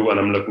bedroom window and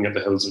I'm looking at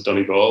the hills of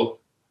Donegal.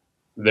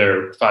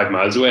 They're 5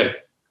 miles away.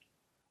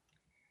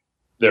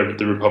 They're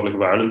the Republic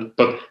of Ireland.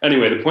 But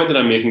anyway, the point that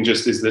I'm making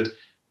just is that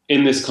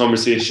in this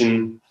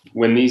conversation,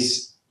 when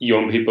these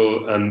young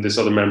people and this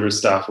other member of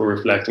staff were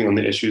reflecting on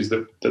the issues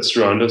that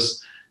surround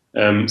us,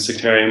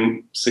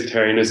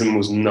 sectarianism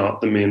was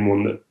not the main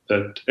one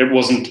that it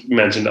wasn't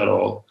mentioned at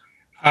all.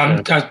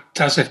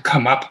 Does it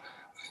come up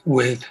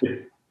with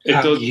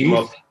it does youth?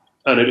 come up,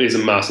 and it is a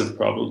massive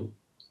problem.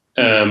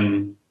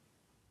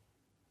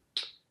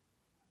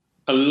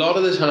 A lot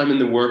of the time in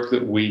the work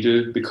that we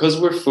do, because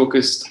we're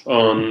focused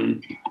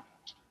on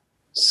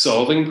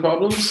solving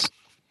problems,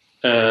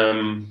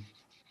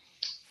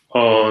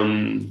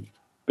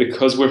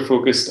 because we're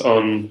focused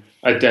on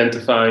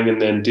identifying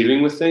and then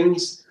dealing with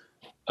things,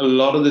 a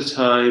lot of the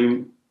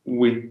time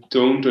we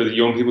don't, or the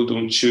young people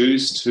don't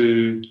choose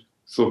to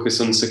focus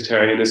on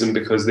sectarianism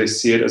because they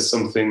see it as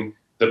something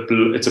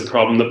it's a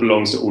problem that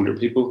belongs to older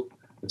people.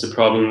 It's a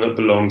problem that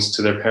belongs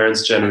to their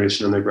parents'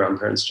 generation and their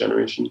grandparents'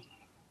 generation.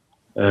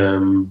 I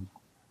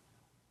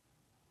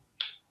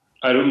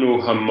don't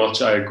know how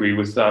much I agree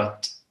with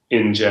that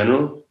in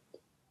general.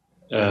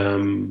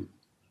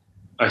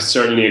 I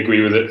certainly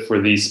agree with it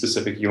for these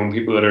specific young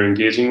people that are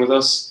engaging with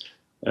us.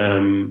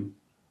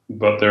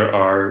 But there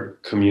are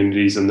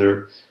communities, and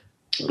there's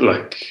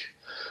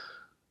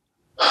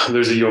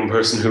a young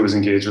person who was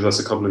engaged with us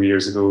a couple of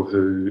years ago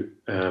who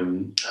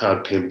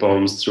had paint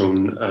bombs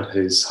thrown at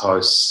his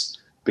house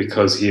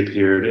because he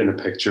appeared in a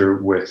picture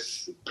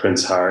with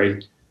Prince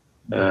Harry.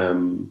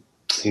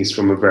 He's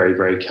from a very,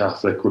 very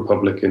Catholic,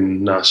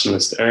 Republican,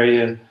 nationalist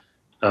area,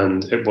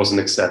 and it wasn't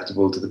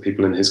acceptable to the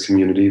people in his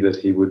community that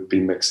he would be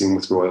mixing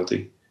with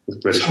royalty, with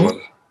British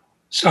royalty.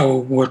 So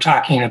we're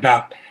talking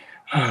about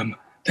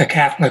the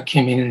Catholic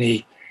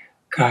community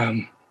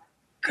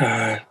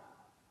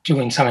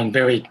doing something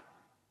very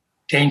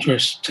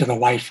dangerous to the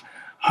life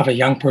of a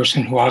young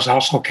person who was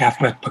also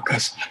Catholic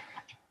because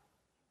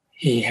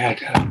he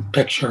had a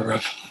picture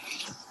of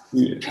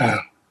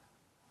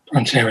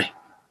Prince Harry.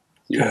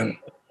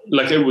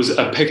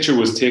 A picture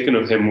was taken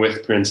of him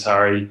with Prince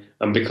Harry,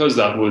 and because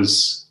that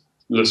was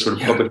sort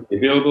of publicly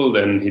available,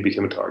 then he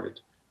became a target.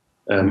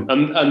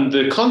 And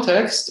the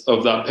context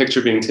of that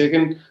picture being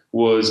taken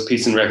was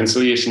peace and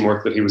reconciliation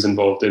work that he was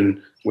involved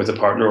in with a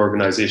partner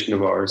organisation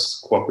of ours,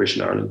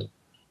 Cooperation Ireland.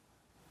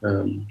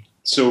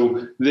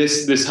 So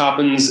this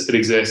happens, it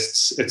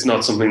exists, it's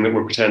not something that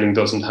we're pretending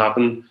doesn't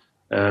happen.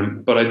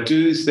 But I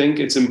do think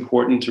it's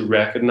important to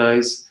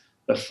recognise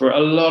that for a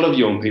lot of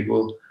young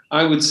people,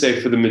 I would say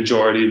for the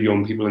majority of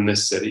young people in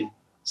this city,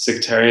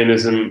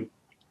 sectarianism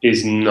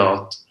is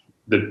not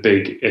the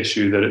big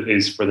issue that it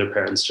is for their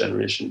parents'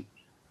 generation.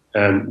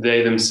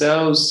 They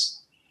themselves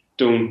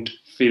don't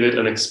feel it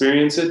and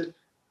experience it,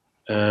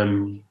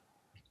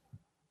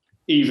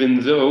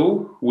 even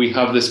though we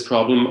have this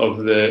problem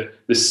of the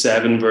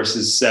 7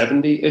 versus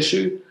 70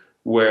 issue,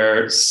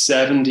 where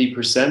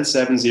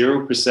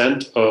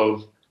 70%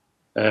 of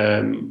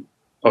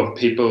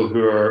people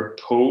who are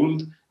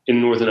polled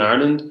in Northern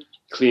Ireland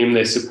claim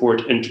they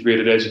support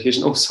integrated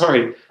education. Oh,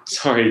 sorry.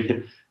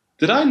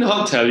 Did I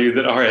not tell you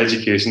that our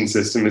education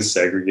system is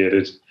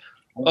segregated?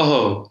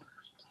 Oh,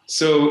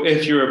 so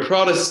if you're a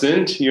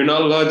Protestant, you're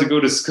not allowed to go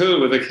to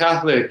school with a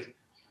Catholic.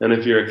 And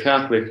if you're a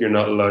Catholic, you're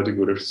not allowed to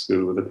go to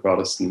school with a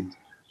Protestant.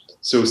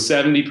 So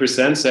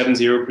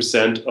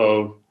 70%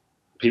 of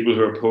people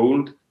who are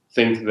polled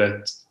think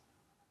that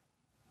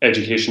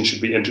education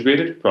should be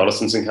integrated.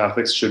 Protestants and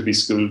Catholics should be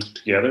schooled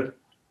together.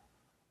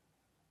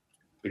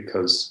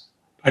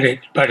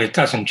 But it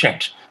doesn't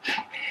change.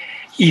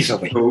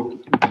 easily. So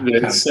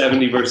the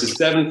 70 versus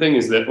 7 thing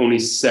is that only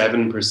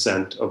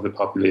 7% of the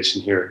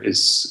population here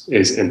is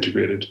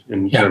integrated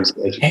in terms of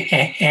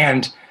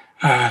education.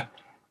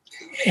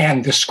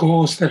 And the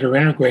schools that are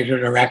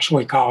integrated are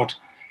actually called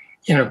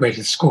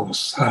integrated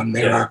schools.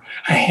 There are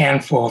a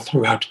handful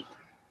throughout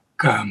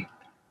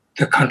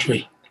the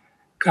country.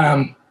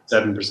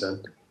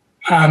 7%.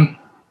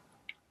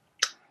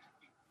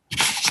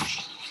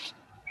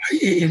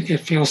 It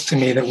feels to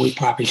me that we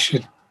probably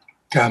should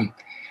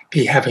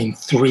be having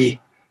 3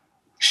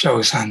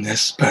 shows on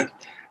this, but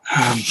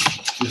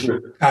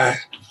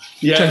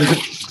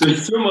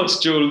there's so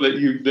much, Joel, that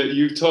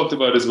you've talked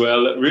about as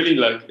well. That really,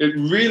 it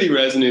really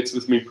resonates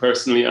with me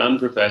personally and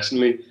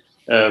professionally.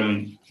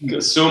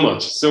 So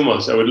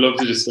much. I would love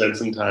to just spend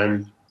some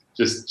time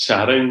just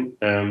chatting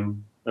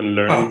and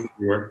learning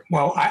your work.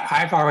 Well,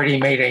 I've already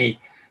made a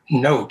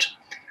note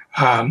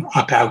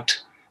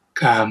about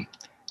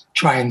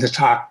trying to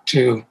talk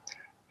to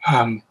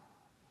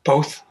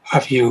both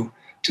of you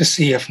to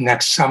see if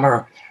next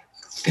summer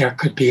there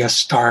could be a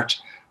start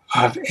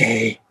of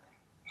a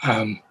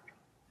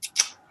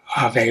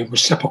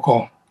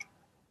reciprocal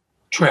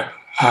trip.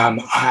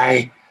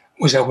 I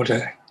was able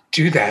to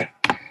do that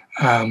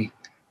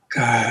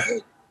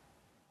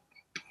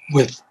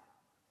with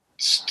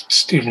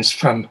students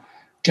from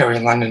Derry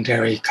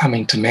Londonderry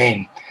coming to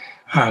Maine,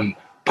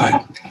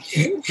 but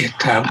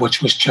it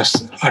which was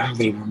just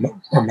utterly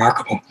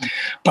remarkable.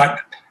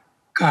 But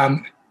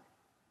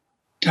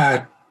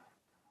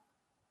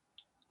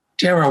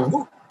Dara,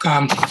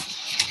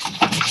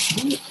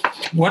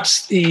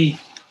 what's the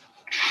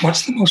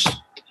most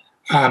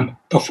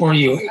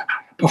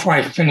before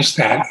I finish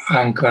that,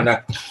 I'm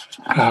gonna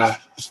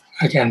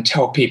again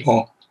tell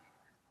people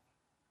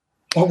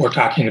what we're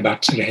talking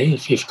about today.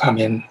 If you've come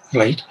in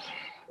late,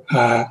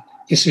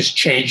 this is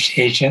Change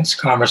Agents: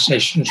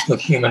 Conversations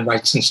with Human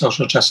Rights and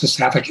Social Justice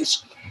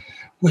Advocates.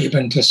 We've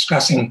been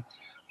discussing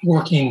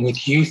working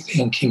with youth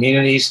in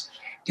communities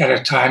that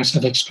at times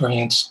have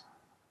experienced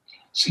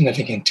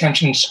significant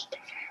tensions.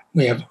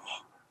 We have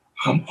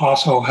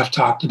also have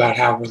talked about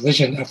how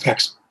religion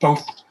affects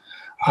both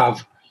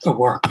of the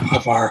work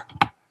of our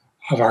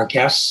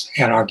guests,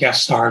 and our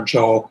guests are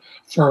Joel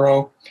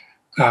Furrow,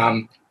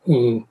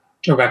 who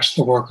directs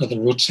the work of the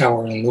Roots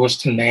Hour in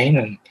Lewiston,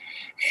 Maine,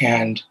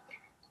 and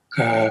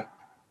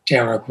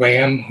Dara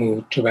Graham,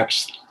 who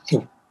directs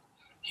the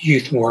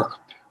youth work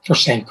for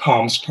St.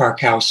 Colm's Park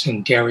House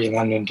in Derry,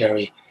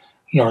 Londonderry,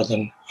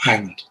 Northern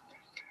Ireland.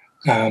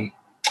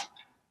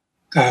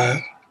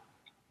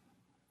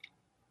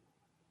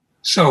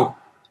 So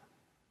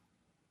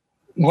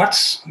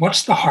what's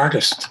the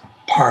hardest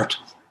part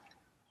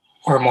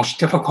or most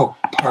difficult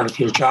part of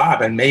your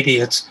job? And maybe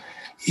it's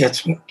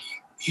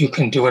you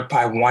can do it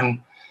by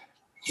one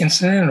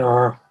incident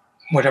or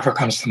whatever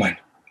comes to mind.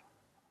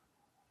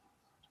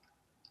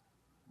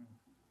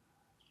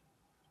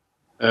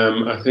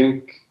 I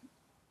think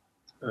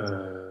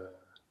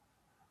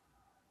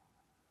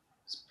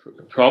it's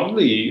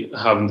probably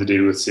having to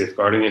deal with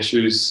safeguarding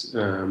issues,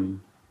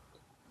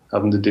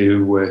 having to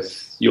deal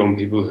with young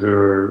people who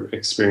are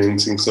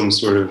experiencing some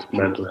sort of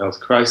mental health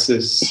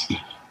crisis,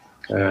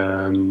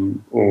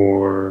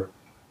 or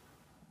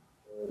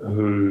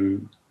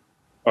who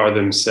are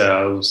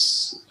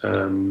themselves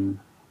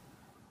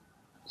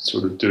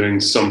sort of doing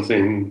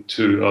something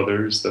to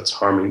others that's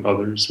harming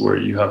others, where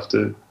you have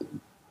to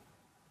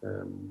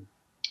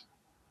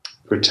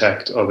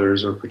protect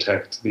others or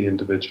protect the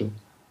individual.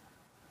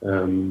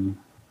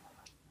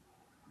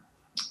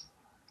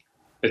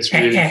 It's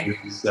really,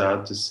 really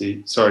sad to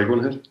see. Sorry, go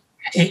ahead.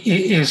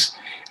 Is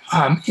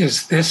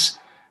this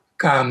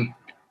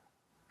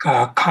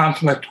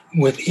conflict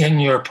within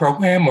your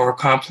program or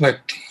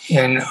conflict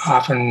in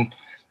often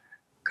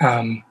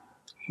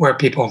where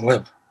people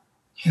live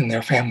in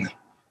their family?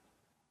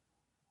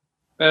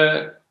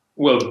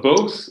 Well,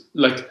 both.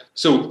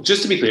 So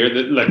just to be clear,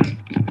 that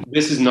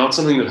this is not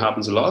something that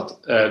happens a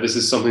lot. This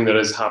is something that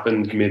has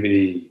happened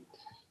maybe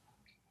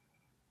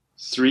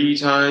 3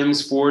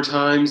 times, 4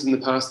 times in the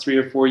past 3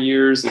 or 4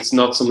 years. It's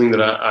not something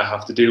that I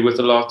have to deal with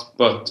a lot.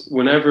 But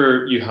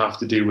whenever you have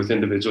to deal with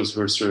individuals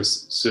who are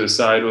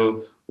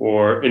suicidal,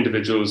 or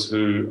individuals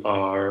who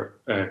are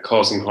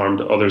causing harm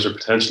to others or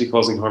potentially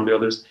causing harm to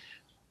others,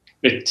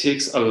 it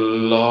takes a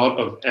lot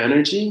of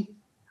energy,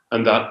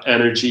 and that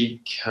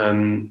energy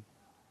can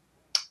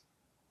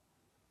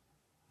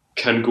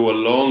go a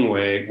long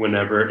way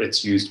whenever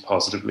it's used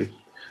positively.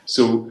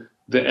 So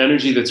the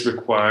energy that's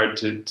required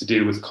to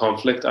deal with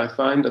conflict, I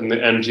find, and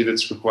the energy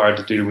that's required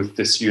to deal with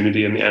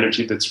disunity, and the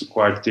energy that's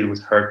required to deal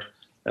with hurt,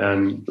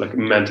 like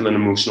mental and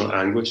emotional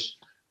anguish,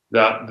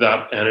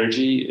 that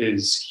energy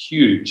is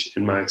huge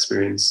in my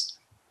experience.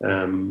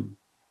 And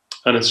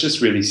it's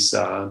just really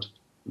sad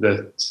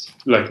that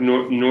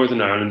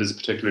Northern Ireland is a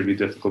particularly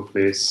difficult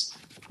place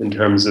in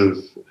terms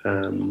of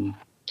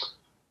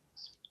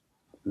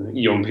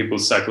young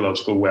people's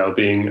psychological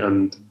well-being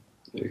and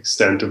the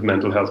extent of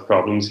mental health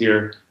problems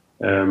here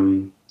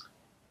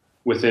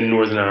within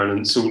Northern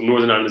Ireland. So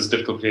Northern Ireland is a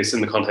difficult place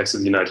in the context of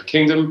the United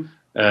Kingdom,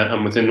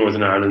 and within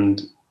Northern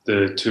Ireland,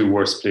 the two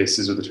worst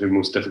places or the two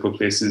most difficult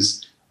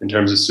places in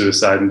terms of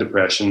suicide and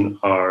depression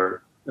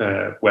are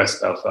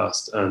West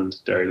Belfast and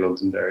Derry,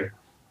 Londonderry.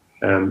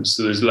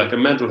 So there's like a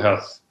mental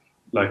health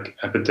like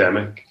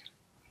epidemic,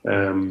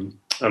 and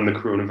the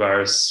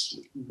coronavirus,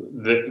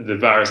 the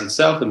virus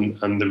itself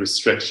and the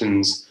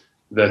restrictions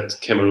that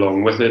came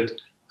along with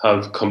it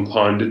have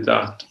compounded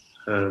that.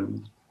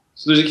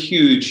 So there's a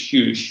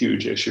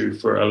huge issue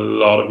for a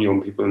lot of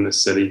young people in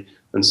this city,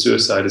 and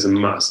suicide is a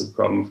massive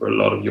problem for a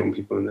lot of young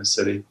people in this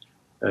city.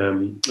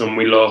 And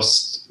we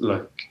lost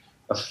like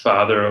a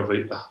father of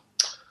a,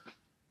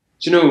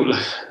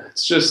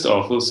 it's just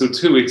awful. So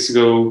 2 weeks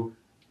ago,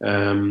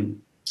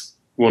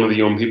 one of the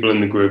young people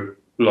in the group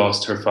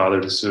lost her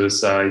father to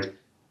suicide.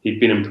 He'd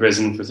been in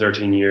prison for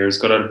 13 years,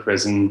 got out of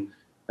prison,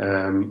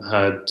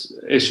 had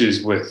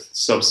issues with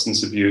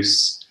substance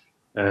abuse,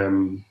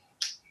 and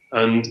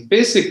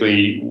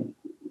basically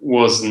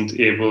wasn't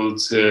able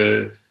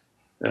to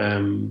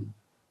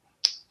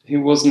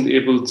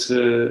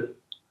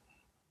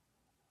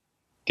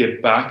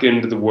get back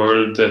into the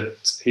world that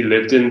he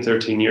lived in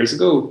 13 years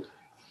ago,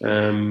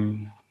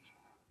 and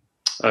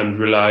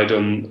relied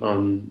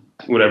on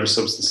whatever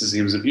substances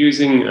he was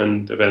abusing,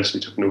 and eventually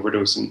took an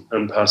overdose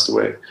and passed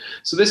away.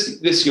 So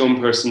this young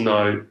person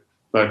now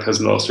like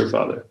has lost her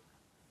father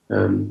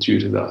due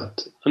to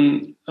that.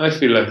 And I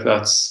feel like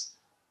that's,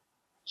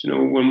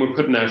 when we're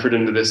putting effort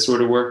into this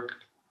sort of work,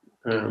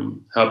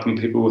 helping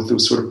people with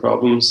those sort of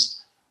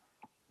problems,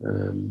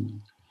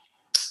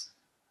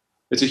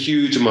 it's a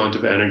huge amount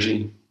of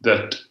energy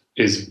that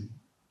is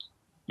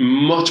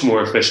much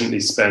more efficiently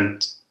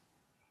spent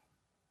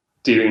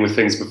dealing with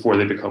things before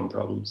they become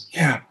problems.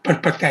 Yeah,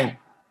 but thank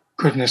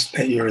goodness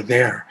that you're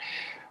there.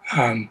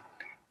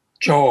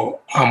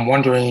 Joel, I'm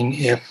wondering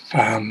if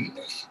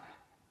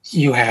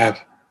you have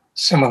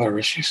similar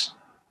issues.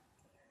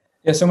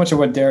 Yeah, so much of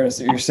what Darius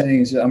you're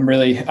saying is I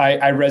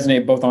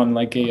resonate both on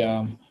like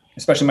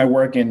especially my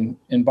work in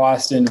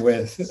Boston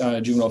with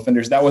juvenile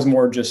offenders. That was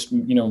more just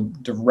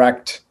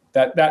direct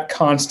that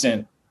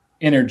constant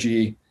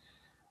energy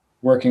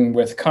working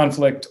with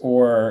conflict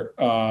or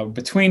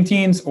between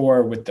teens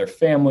or with their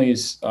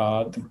families,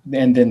 and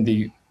then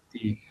the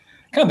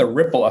kind of the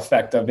ripple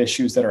effect of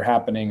issues that are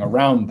happening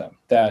around them.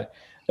 That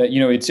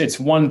it's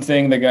one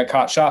thing they got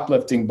caught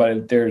shoplifting,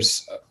 but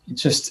there's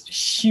just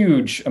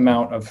huge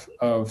amount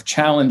of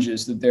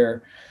challenges that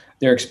they're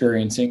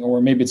experiencing,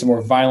 or maybe it's a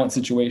more violent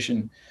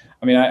situation.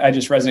 I mean, I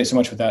just resonate so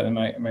much with that, and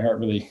my heart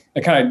really,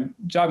 it kind of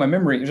jogged my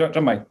memory, jogged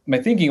my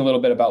thinking a little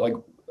bit about like,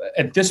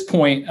 at this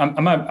point,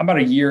 I'm about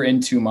a year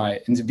into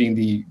being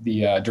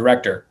the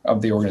director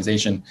of the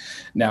organization.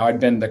 Now I'd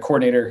been the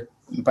coordinator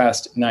the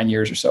past 9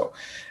 years or so,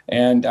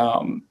 and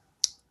I'm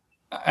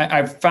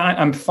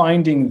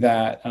finding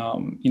that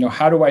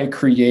how do I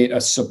create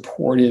a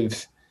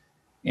supportive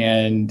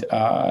and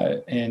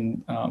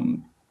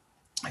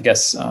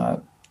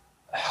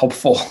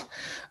helpful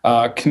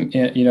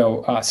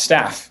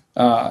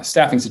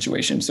staffing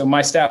situation. So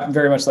my staff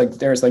very much like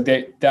theirs, like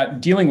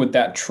that dealing with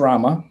that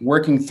trauma,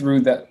 working through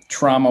that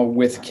trauma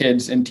with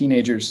kids and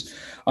teenagers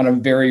on a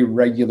very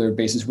regular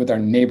basis with our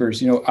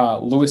neighbors.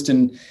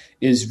 Lewiston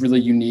is really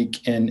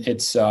unique in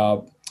its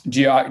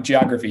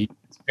geography.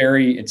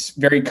 It's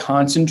very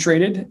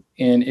concentrated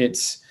in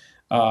its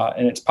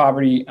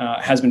poverty,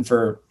 has been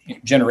for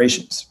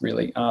generations,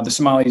 really. The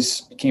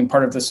Somalis became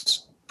part of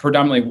this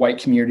predominantly white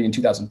community in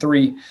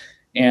 2003,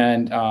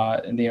 and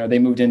they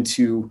moved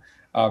into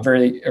a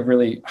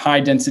really high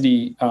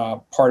density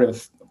part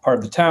of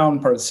the town,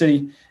 part of the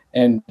city,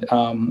 and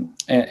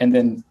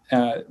then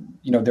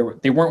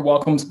they weren't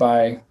welcomed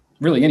by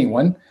really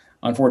anyone,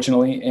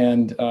 unfortunately,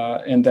 and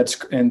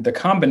the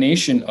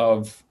combination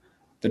of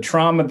the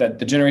trauma, that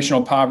the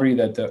generational poverty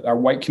that our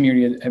white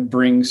community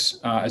brings,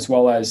 as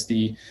well as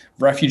the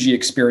refugee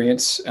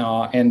experience,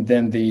 and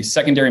then the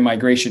secondary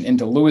migration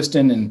into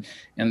Lewiston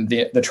and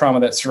the trauma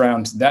that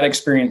surrounds that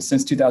experience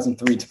since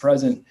 2003 to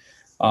present,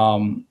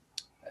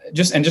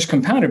 just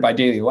compounded by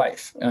daily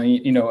life.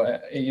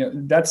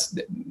 That's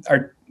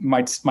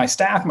my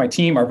staff, my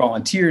team, our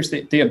volunteers.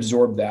 They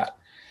absorb that,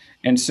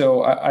 and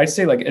so I'd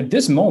say like at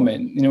this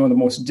moment,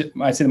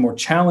 the more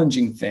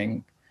challenging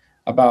thing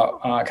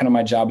about kind of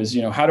my job is,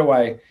 how do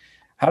I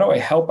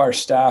help our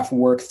staff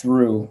work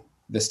through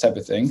this type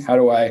of thing? How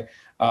do I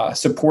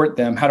support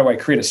them? How do I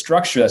create a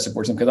structure that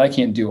supports them? Because I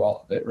can't do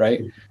all of it,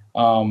 right?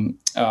 And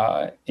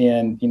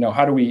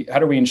how do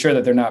we ensure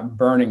that they're not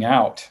burning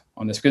out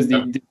on this? Because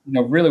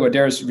really what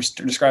Darius was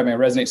describing, I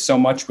resonate so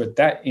much with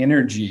that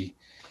energy.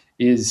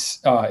 It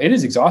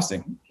is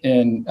exhausting,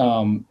 and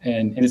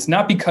it's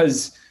not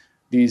because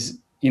these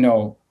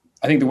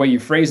I think the way you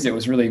phrased it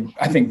was really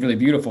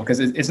beautiful, because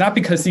it's not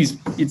because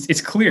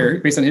it's clear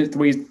based on the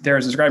way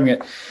Darius is describing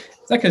it.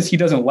 It's not because he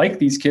doesn't like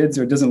these kids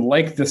or doesn't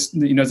like this,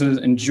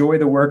 doesn't enjoy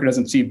the work or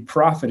doesn't see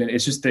profit in it.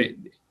 It's just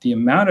the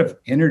amount of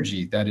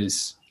energy that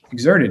is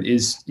exerted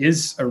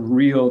is a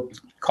real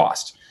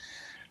cost.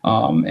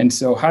 And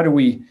so how do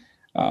we,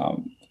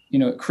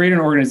 create an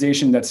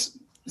organization that's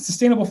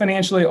sustainable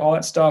financially, all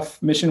that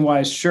stuff, mission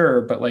wise,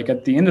 sure. But like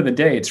at the end of the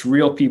day, it's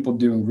real people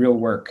doing real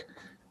work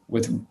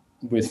with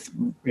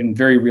in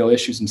very real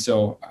issues. And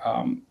so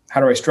how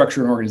do I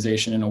structure an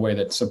organization in a way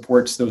that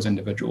supports those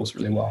individuals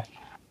really well?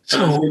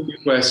 So the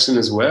question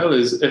as well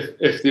is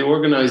if the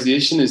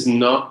organization is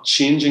not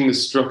changing the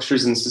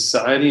structures in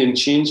society and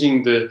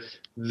changing the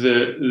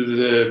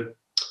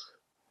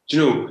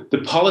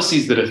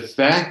policies that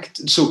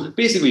affect. So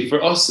basically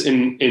for us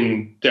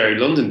in Derry,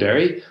 London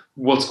Derry,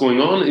 what's going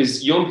on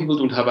is young people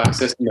don't have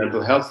access to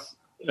mental health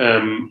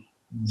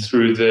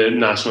through the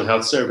National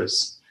Health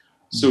Service.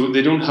 So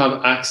they don't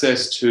have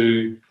access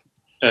to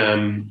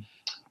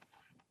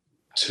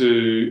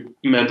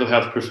mental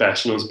health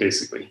professionals,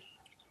 basically.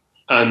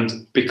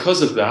 And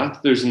because of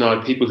that, there's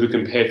now people who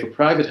can pay for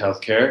private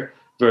healthcare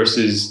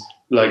versus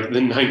like the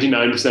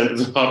 99% of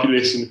the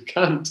population who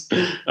can't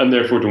and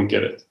therefore don't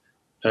get it.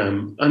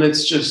 And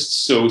it's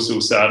just so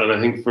sad. And I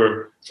think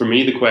for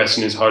me, the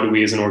question is, how do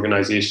we as an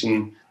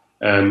organization,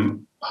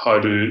 how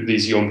do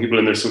these young people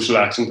in their social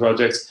action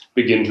projects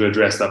begin to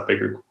address that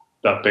bigger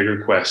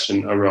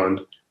question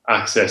around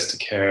access to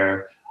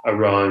care,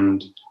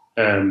 around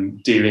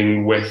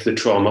dealing with the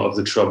trauma of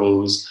the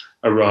Troubles,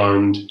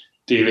 around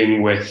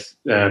dealing with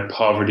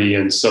poverty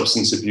and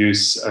substance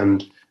abuse,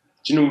 and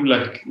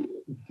like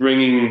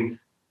bringing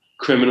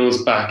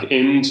criminals back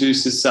into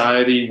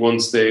society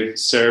once they've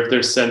served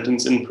their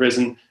sentence in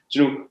prison.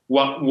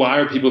 Why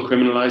are people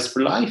criminalized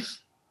for life?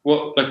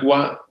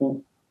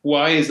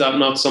 Why is that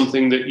not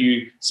something that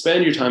you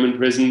spend your time in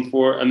prison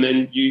for, and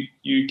then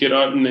you get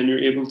out and then you're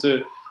able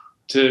to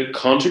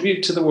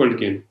contribute to the world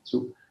again?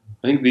 So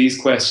I think these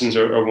questions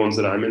are ones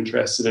that I'm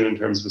interested in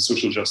terms of a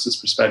social justice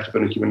perspective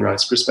and a human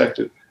rights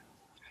perspective.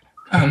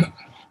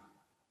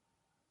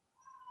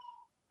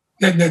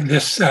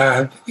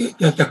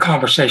 The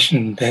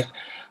conversation that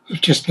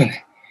we've just been,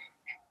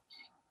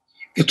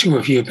 the two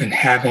of you have been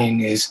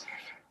having is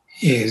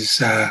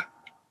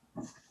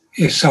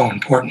so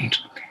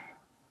important.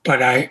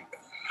 But I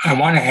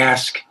want to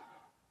ask,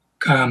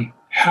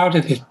 how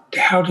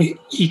do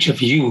each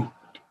of you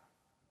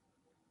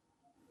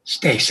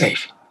stay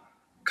safe?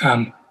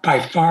 By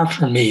far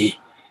for me,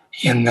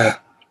 in the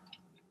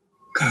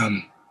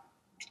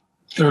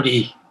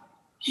 30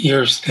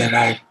 years that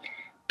I've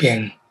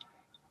been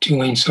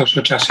doing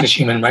social justice,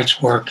 human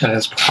rights work, and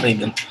it's probably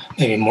been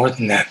maybe more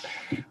than that,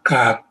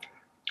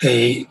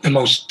 the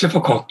most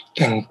difficult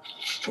thing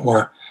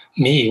for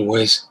me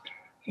was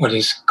what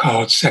is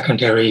called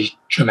secondary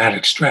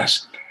traumatic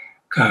stress.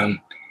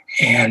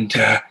 And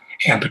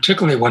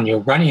particularly when you're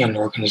running an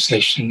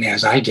organization,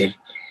 as I did,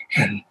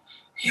 and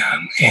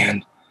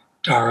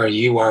Dara,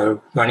 you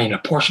are running a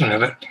portion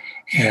of it,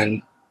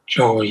 and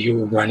Joe, you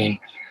were running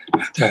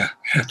at the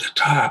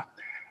top.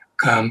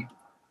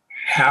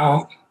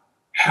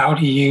 How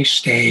do you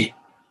stay?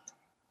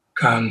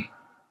 How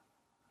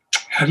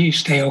do you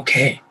stay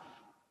okay?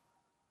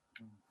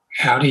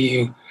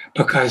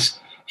 Because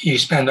you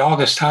spend all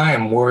this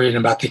time worried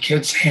about the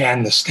kids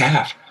and the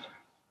staff.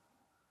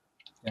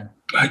 Yeah.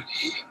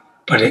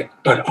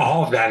 But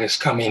all of that is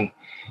coming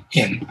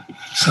in.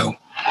 So,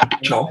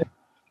 Joel?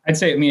 I'd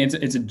say,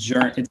 it's a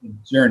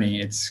journey.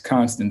 It's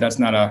constant. That's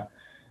not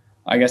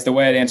I guess the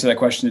way I'd answer that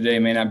question today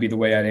may not be the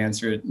way I'd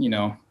answer it,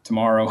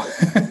 tomorrow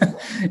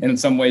in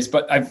some ways,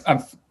 but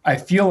I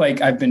feel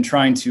like I've been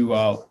trying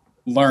to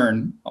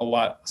learn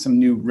some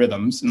new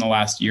rhythms in the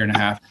last year and a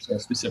half or so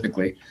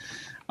specifically.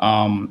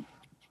 And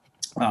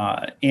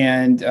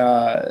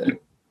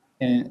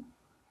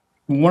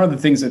one of the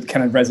things that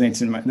kind of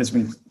resonates that's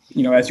been,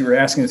 as you were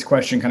asking this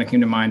question kind of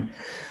came to mind,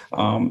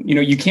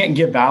 you can't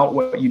give out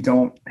what you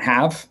don't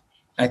have.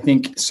 I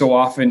think so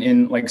often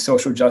in like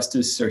social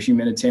justice or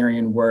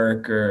humanitarian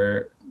work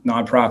or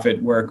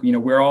nonprofit work,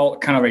 we're all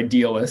kind of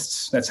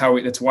idealists. That's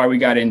why we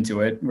got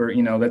into it.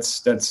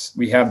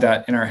 We have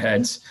that in our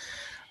heads.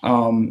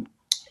 And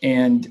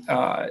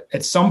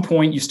at some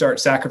point you start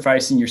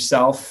sacrificing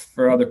yourself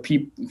for other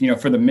people,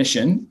 for the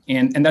mission.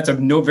 And that's a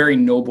very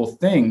noble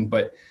thing.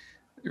 But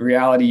the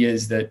reality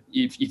is that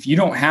if you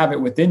don't have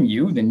it within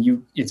you,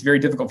 then it's very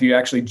difficult for you to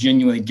actually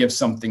genuinely give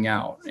something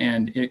out.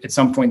 And at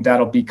some point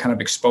that'll be kind of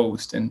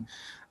exposed. And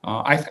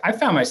I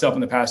found myself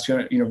in the past,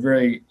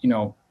 very,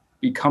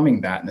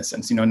 becoming that in a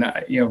sense,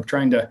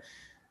 trying to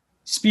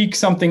speak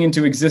something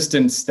into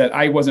existence that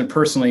I wasn't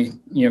personally,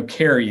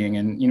 carrying.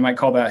 And you might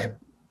call that,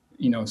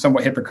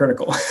 somewhat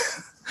hypocritical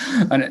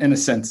in a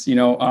sense,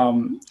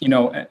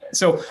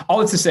 so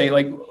all it's to say,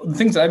 like the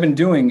things that I've been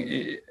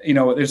doing,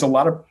 there's a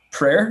lot of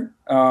prayer,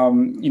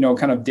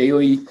 kind of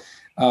daily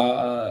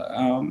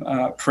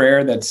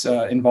prayer that's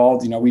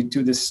involved. We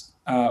do this.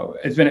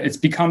 It's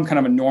become kind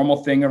of a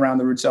normal thing around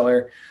the Root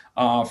Cellar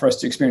for us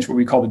to experience what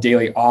we call the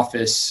daily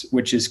office,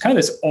 which is kind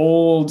of this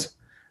old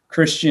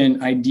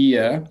Christian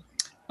idea,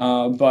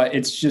 but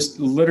it's just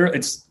literally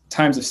it's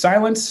times of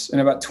silence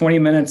and about 20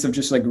 minutes of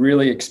just like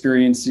really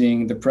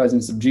experiencing the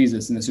presence of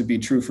Jesus. And this would be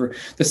true for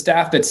the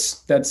staff that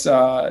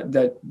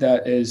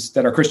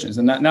are Christians,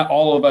 and not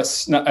all of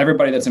us, not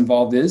everybody that's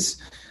involved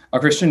is, a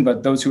Christian,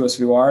 but those of us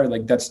who are,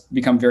 like, that's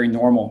become very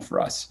normal for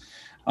us.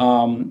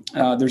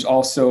 There's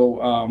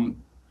also,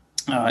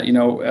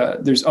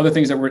 there's other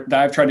things that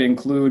I've tried to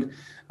include,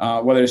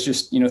 whether it's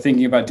just,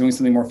 thinking about doing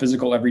something more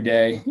physical every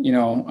day.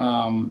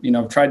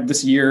 Tried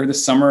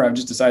this summer, I've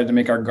just decided to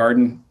make our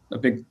garden a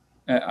big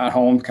at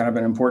home, kind of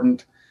an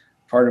important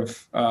part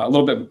of, a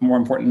little bit more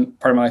important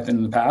part of my life than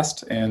in the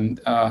past. And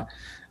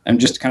I'm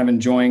just kind of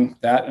enjoying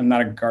that. I'm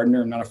not a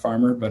gardener, I'm not a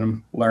farmer, but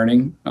I'm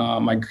learning.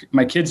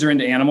 My kids are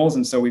into animals,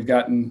 and so we've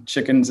gotten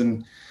chickens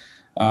and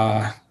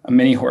a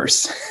mini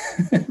horse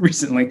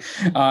recently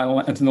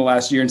in the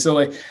last year. And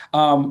so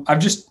I've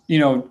just,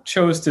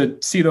 chose to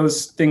see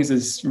those things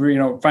as,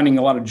 finding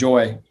a lot of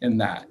joy in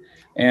that.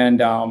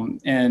 And I'm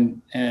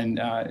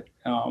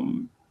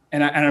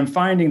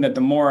finding that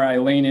the more I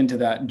lean into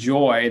that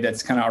joy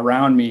that's kind of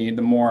around me,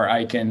 the more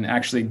I can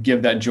actually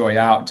give that joy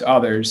out to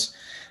others.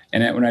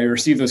 And when I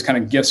receive those kind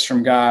of gifts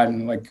from God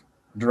and like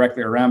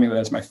directly around me,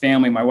 whether it's my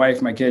family, my wife,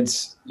 my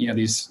kids,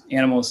 these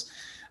animals,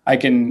 I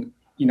can,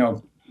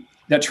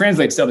 that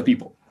translates to other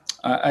people.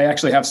 I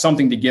actually have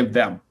something to give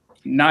them,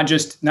 not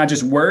just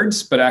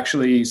words, but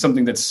actually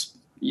something that's,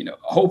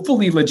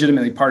 hopefully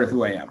legitimately part of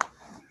who I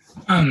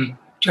am.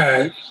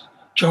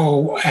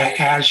 Joe,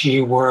 as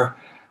you were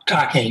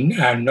talking,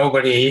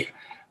 nobody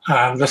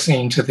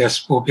listening to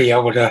this will be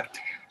able to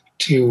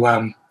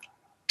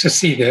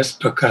see this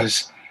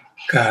because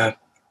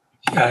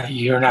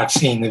you're not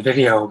seeing the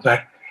video,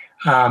 but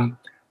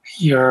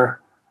your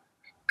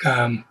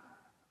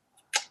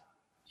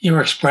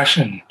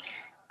expression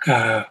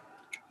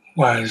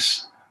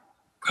was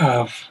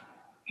of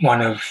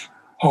one of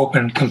hope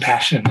and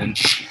compassion, and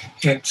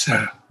it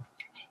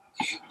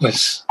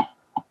was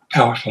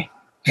powerful.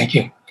 Thank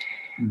you.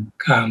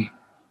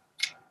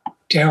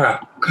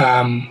 Dara,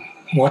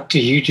 what do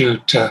you do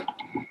to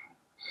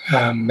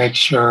make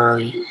sure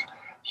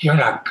you're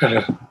not going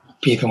to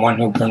be the one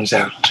who burns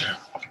out?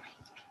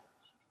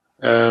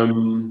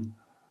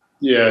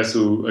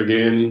 So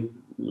again,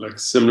 like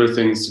similar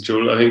things to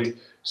Joel, I think.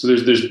 So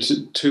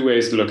there's two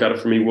ways to look at it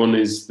for me. One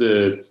is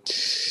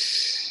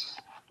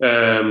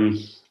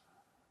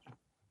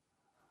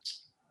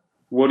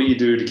what do you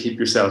do to keep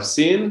yourself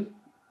sane?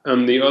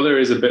 And the other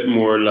is a bit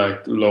more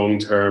like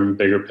long-term,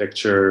 bigger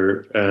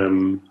picture,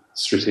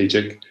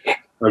 strategic.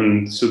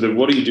 And so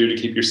what do you do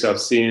to keep yourself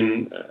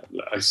sane?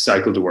 I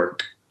cycle to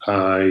work.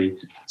 I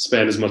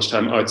spend as much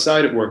time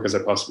outside at work as I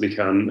possibly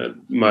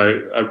can.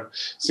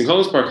 St.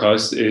 Colum's Park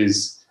House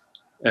is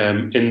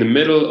in the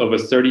middle of a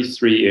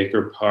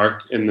 33-acre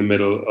park in the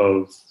middle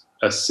of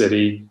a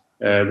city.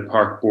 The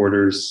park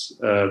borders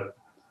a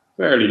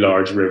fairly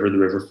large river, the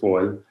River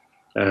Foyle,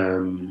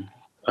 and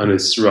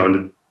is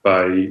surrounded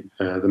by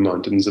the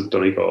mountains of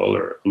Donegal,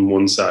 or on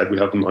one side we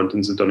have the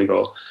mountains of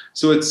Donegal.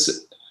 So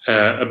it's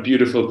a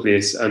beautiful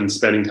place, and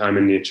spending time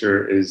in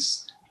nature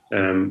is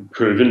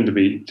proven to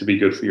be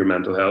good for your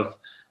mental health.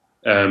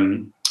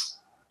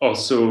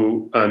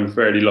 Also, I'm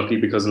fairly lucky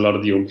because a lot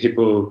of the young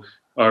people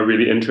are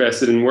really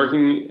interested in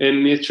working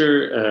in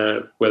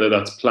nature, whether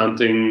that's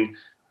planting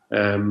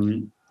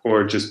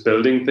or just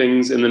building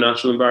things in the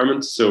natural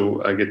environment.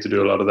 So I get to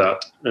do a lot of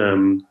that.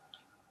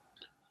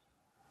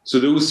 So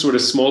those sort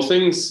of small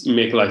things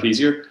make life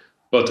easier.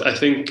 But I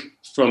think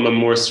from a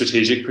more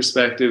strategic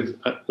perspective,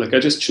 I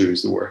just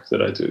choose the work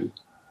that I do.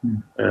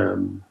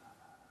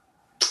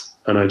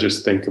 And I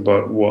just think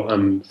about what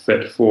I'm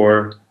fit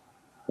for,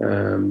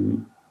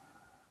 and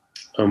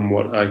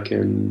what I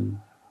can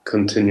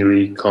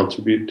continually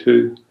contribute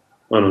to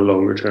on a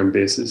longer term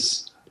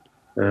basis.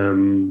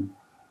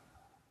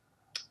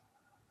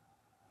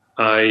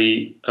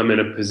 I am in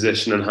a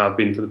position, and have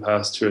been for the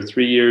past 2 or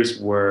 3 years,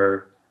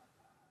 where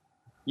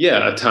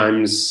at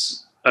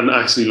times, and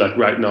actually like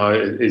right now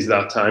is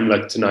that time.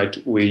 Like tonight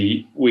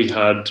we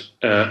had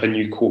a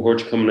new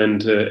cohort coming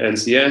into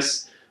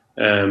NCS,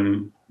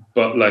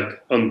 but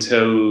like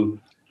until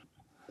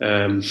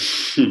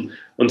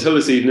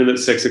this evening at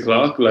 6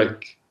 o'clock, so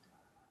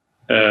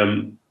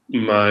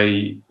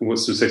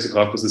 6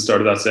 o'clock was the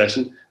start of that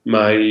session.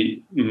 My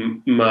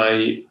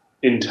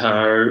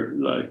entire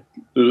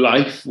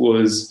life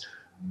was,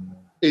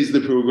 is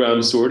the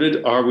program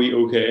sorted? Are we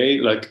okay?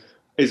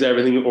 Is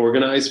everything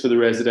organized for the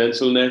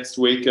residential next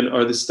week? And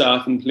are the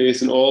staff in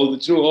place and all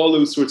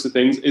those sorts of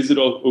things? Is it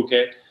all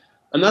okay?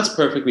 And that's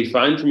perfectly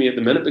fine for me at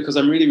the minute, because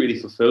I'm really, really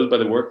fulfilled by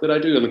the work that I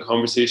do and the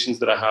conversations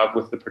that I have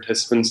with the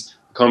participants,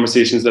 the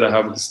conversations that I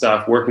have with the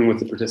staff working with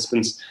the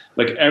participants.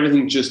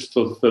 Everything just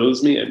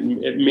fulfills me.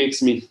 It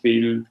makes me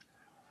feel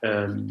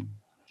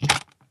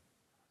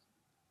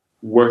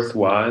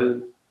worthwhile.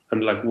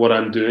 And what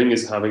I'm doing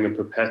is having a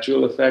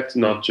perpetual effect,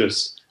 not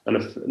just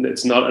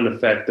it's not an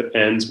effect that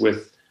ends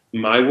with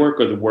my work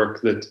or the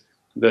work that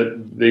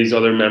these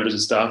other members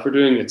of staff are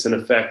doing. It's an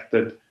effect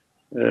that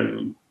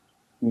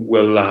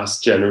will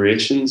last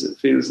generations, it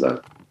feels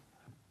like.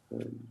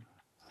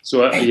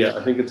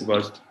 I think it's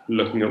about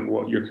looking at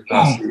what your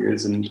capacity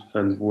is and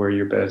where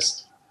you're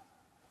best.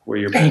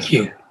 Thank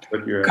you.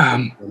 What your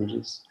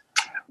advantages.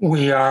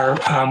 We're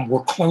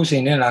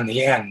closing in on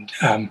the end.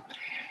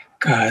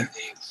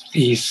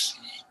 these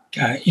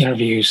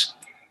interviews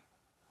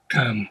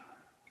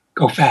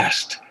go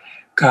fast.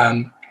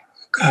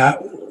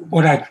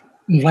 What I'd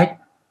like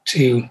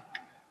to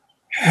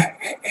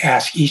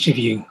ask each of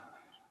you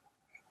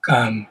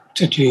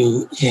to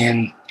do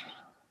in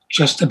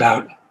just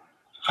about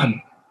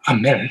a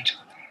minute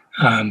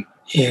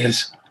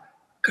is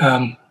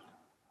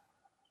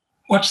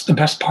what's the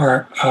best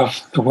part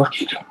of the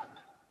work you do?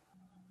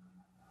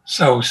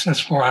 So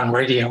since we're on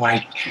radio,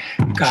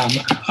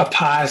 a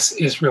pause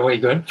is really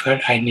good,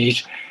 but I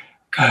need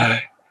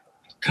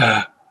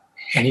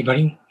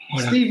anybody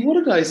wanna... Steve, what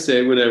did I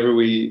say whenever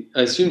I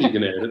assumed you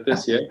can edit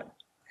this, yeah?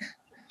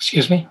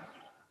 Excuse me?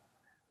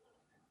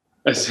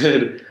 I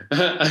said,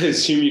 I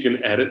assume you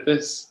can edit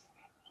this?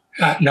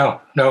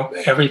 No,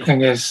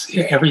 everything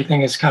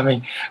is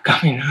coming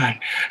on.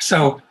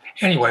 So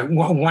anyway,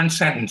 one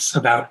sentence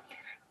about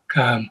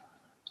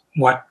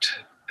what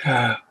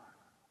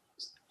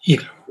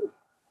either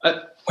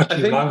what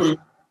you love.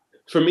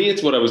 For me,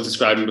 it's what I was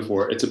describing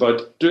before. It's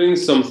about doing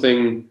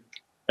something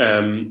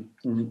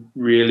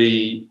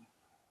really,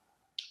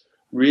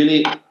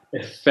 really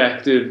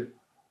effective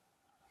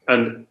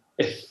and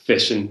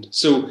efficient.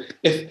 So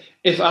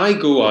if I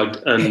go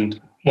out and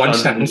one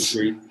sentence.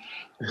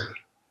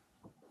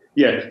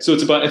 Yeah, so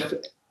it's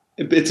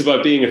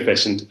about being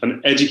efficient,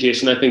 and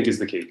education, I think, is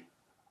the key.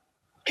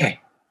 Okay,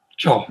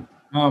 Joel.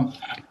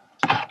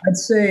 I'd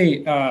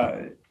say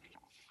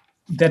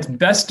that's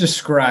best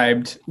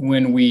described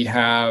when we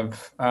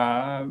have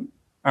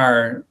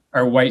our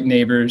white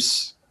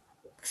neighbors,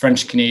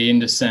 French Canadian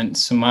descent,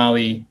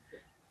 Somali.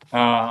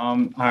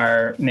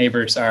 Our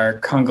neighbors, our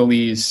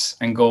Congolese,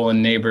 Angolan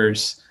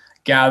neighbors,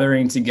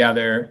 gathering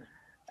together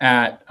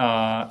at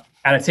a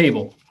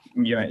table.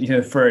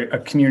 For a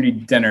community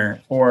dinner,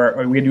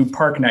 or we do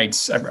park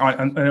nights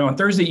on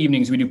Thursday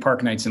evenings. We do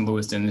park nights in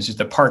Lewiston. It's just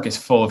the park is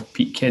full of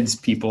kids,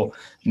 people,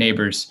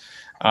 neighbors,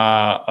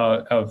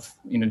 of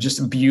just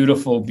a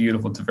beautiful,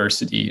 beautiful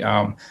diversity.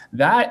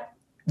 That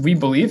we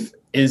believe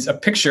is a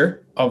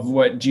picture of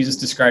what Jesus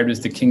described as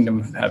the kingdom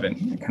of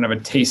heaven, kind of a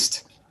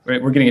taste.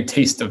 We're getting a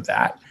taste of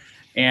that,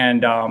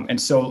 and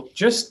so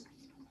just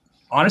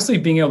honestly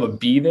being able to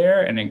be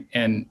there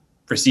and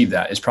receive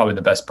that is probably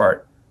the best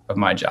part of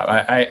my job.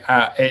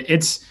 It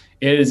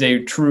is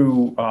a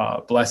true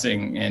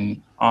blessing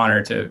and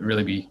honor to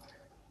really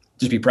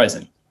be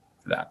present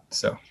for that.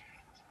 So,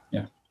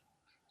 yeah.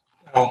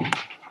 Well,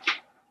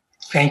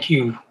 thank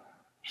you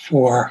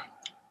for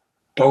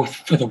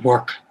the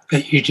work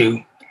that you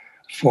do,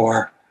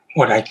 for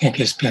what I think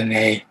has been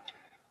a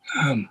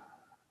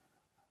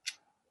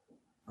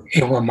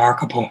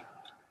remarkable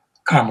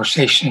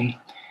conversation,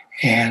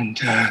 and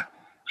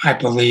I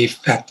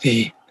believe that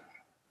the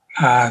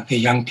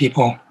young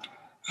people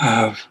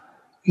of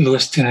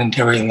Lewiston and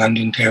Derry,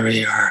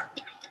 Londonderry are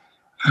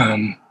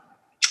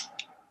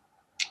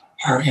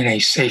in a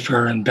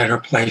safer and better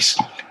place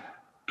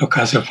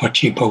because of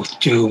what you both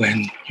do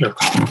and your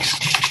colleagues.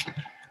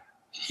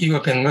 You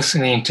have been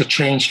listening to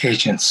Change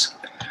Agents,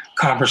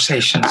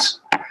 conversations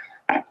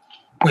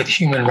with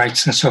human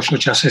rights and social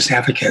justice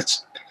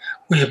advocates.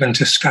 We have been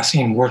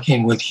discussing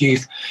working with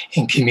youth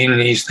in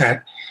communities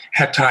that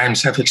at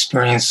times have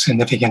experienced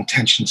significant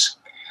tensions.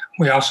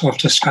 We also have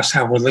discussed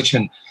how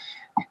religion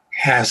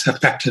has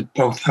affected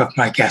both of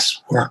my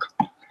guests' work.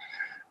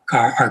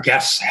 Our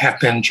guests have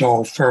been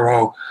Joel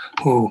Furrow,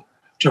 who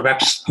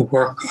directs the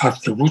work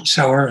of the Root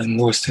Cellar in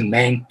Lewiston,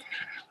 Maine,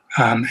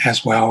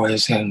 as well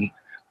as in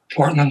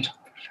Portland,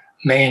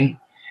 Maine,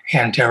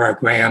 and Dara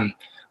Graham,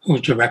 who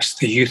directs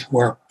the youth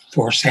work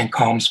for St.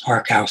 Colum's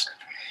Park House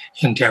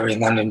in Derry,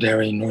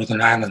 Londonderry,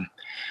 Northern Ireland.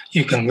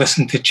 You can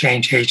listen to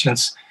Change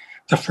Agents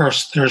the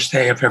first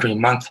Thursday of every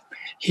month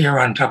here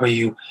on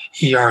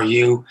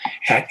WERU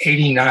at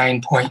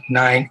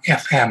 89.9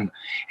 FM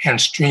and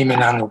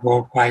streaming on the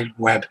World Wide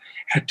Web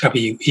at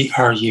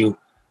WERU.org.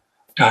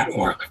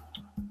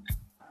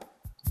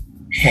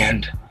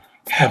 And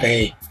have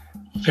a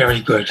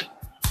very good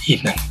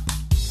evening.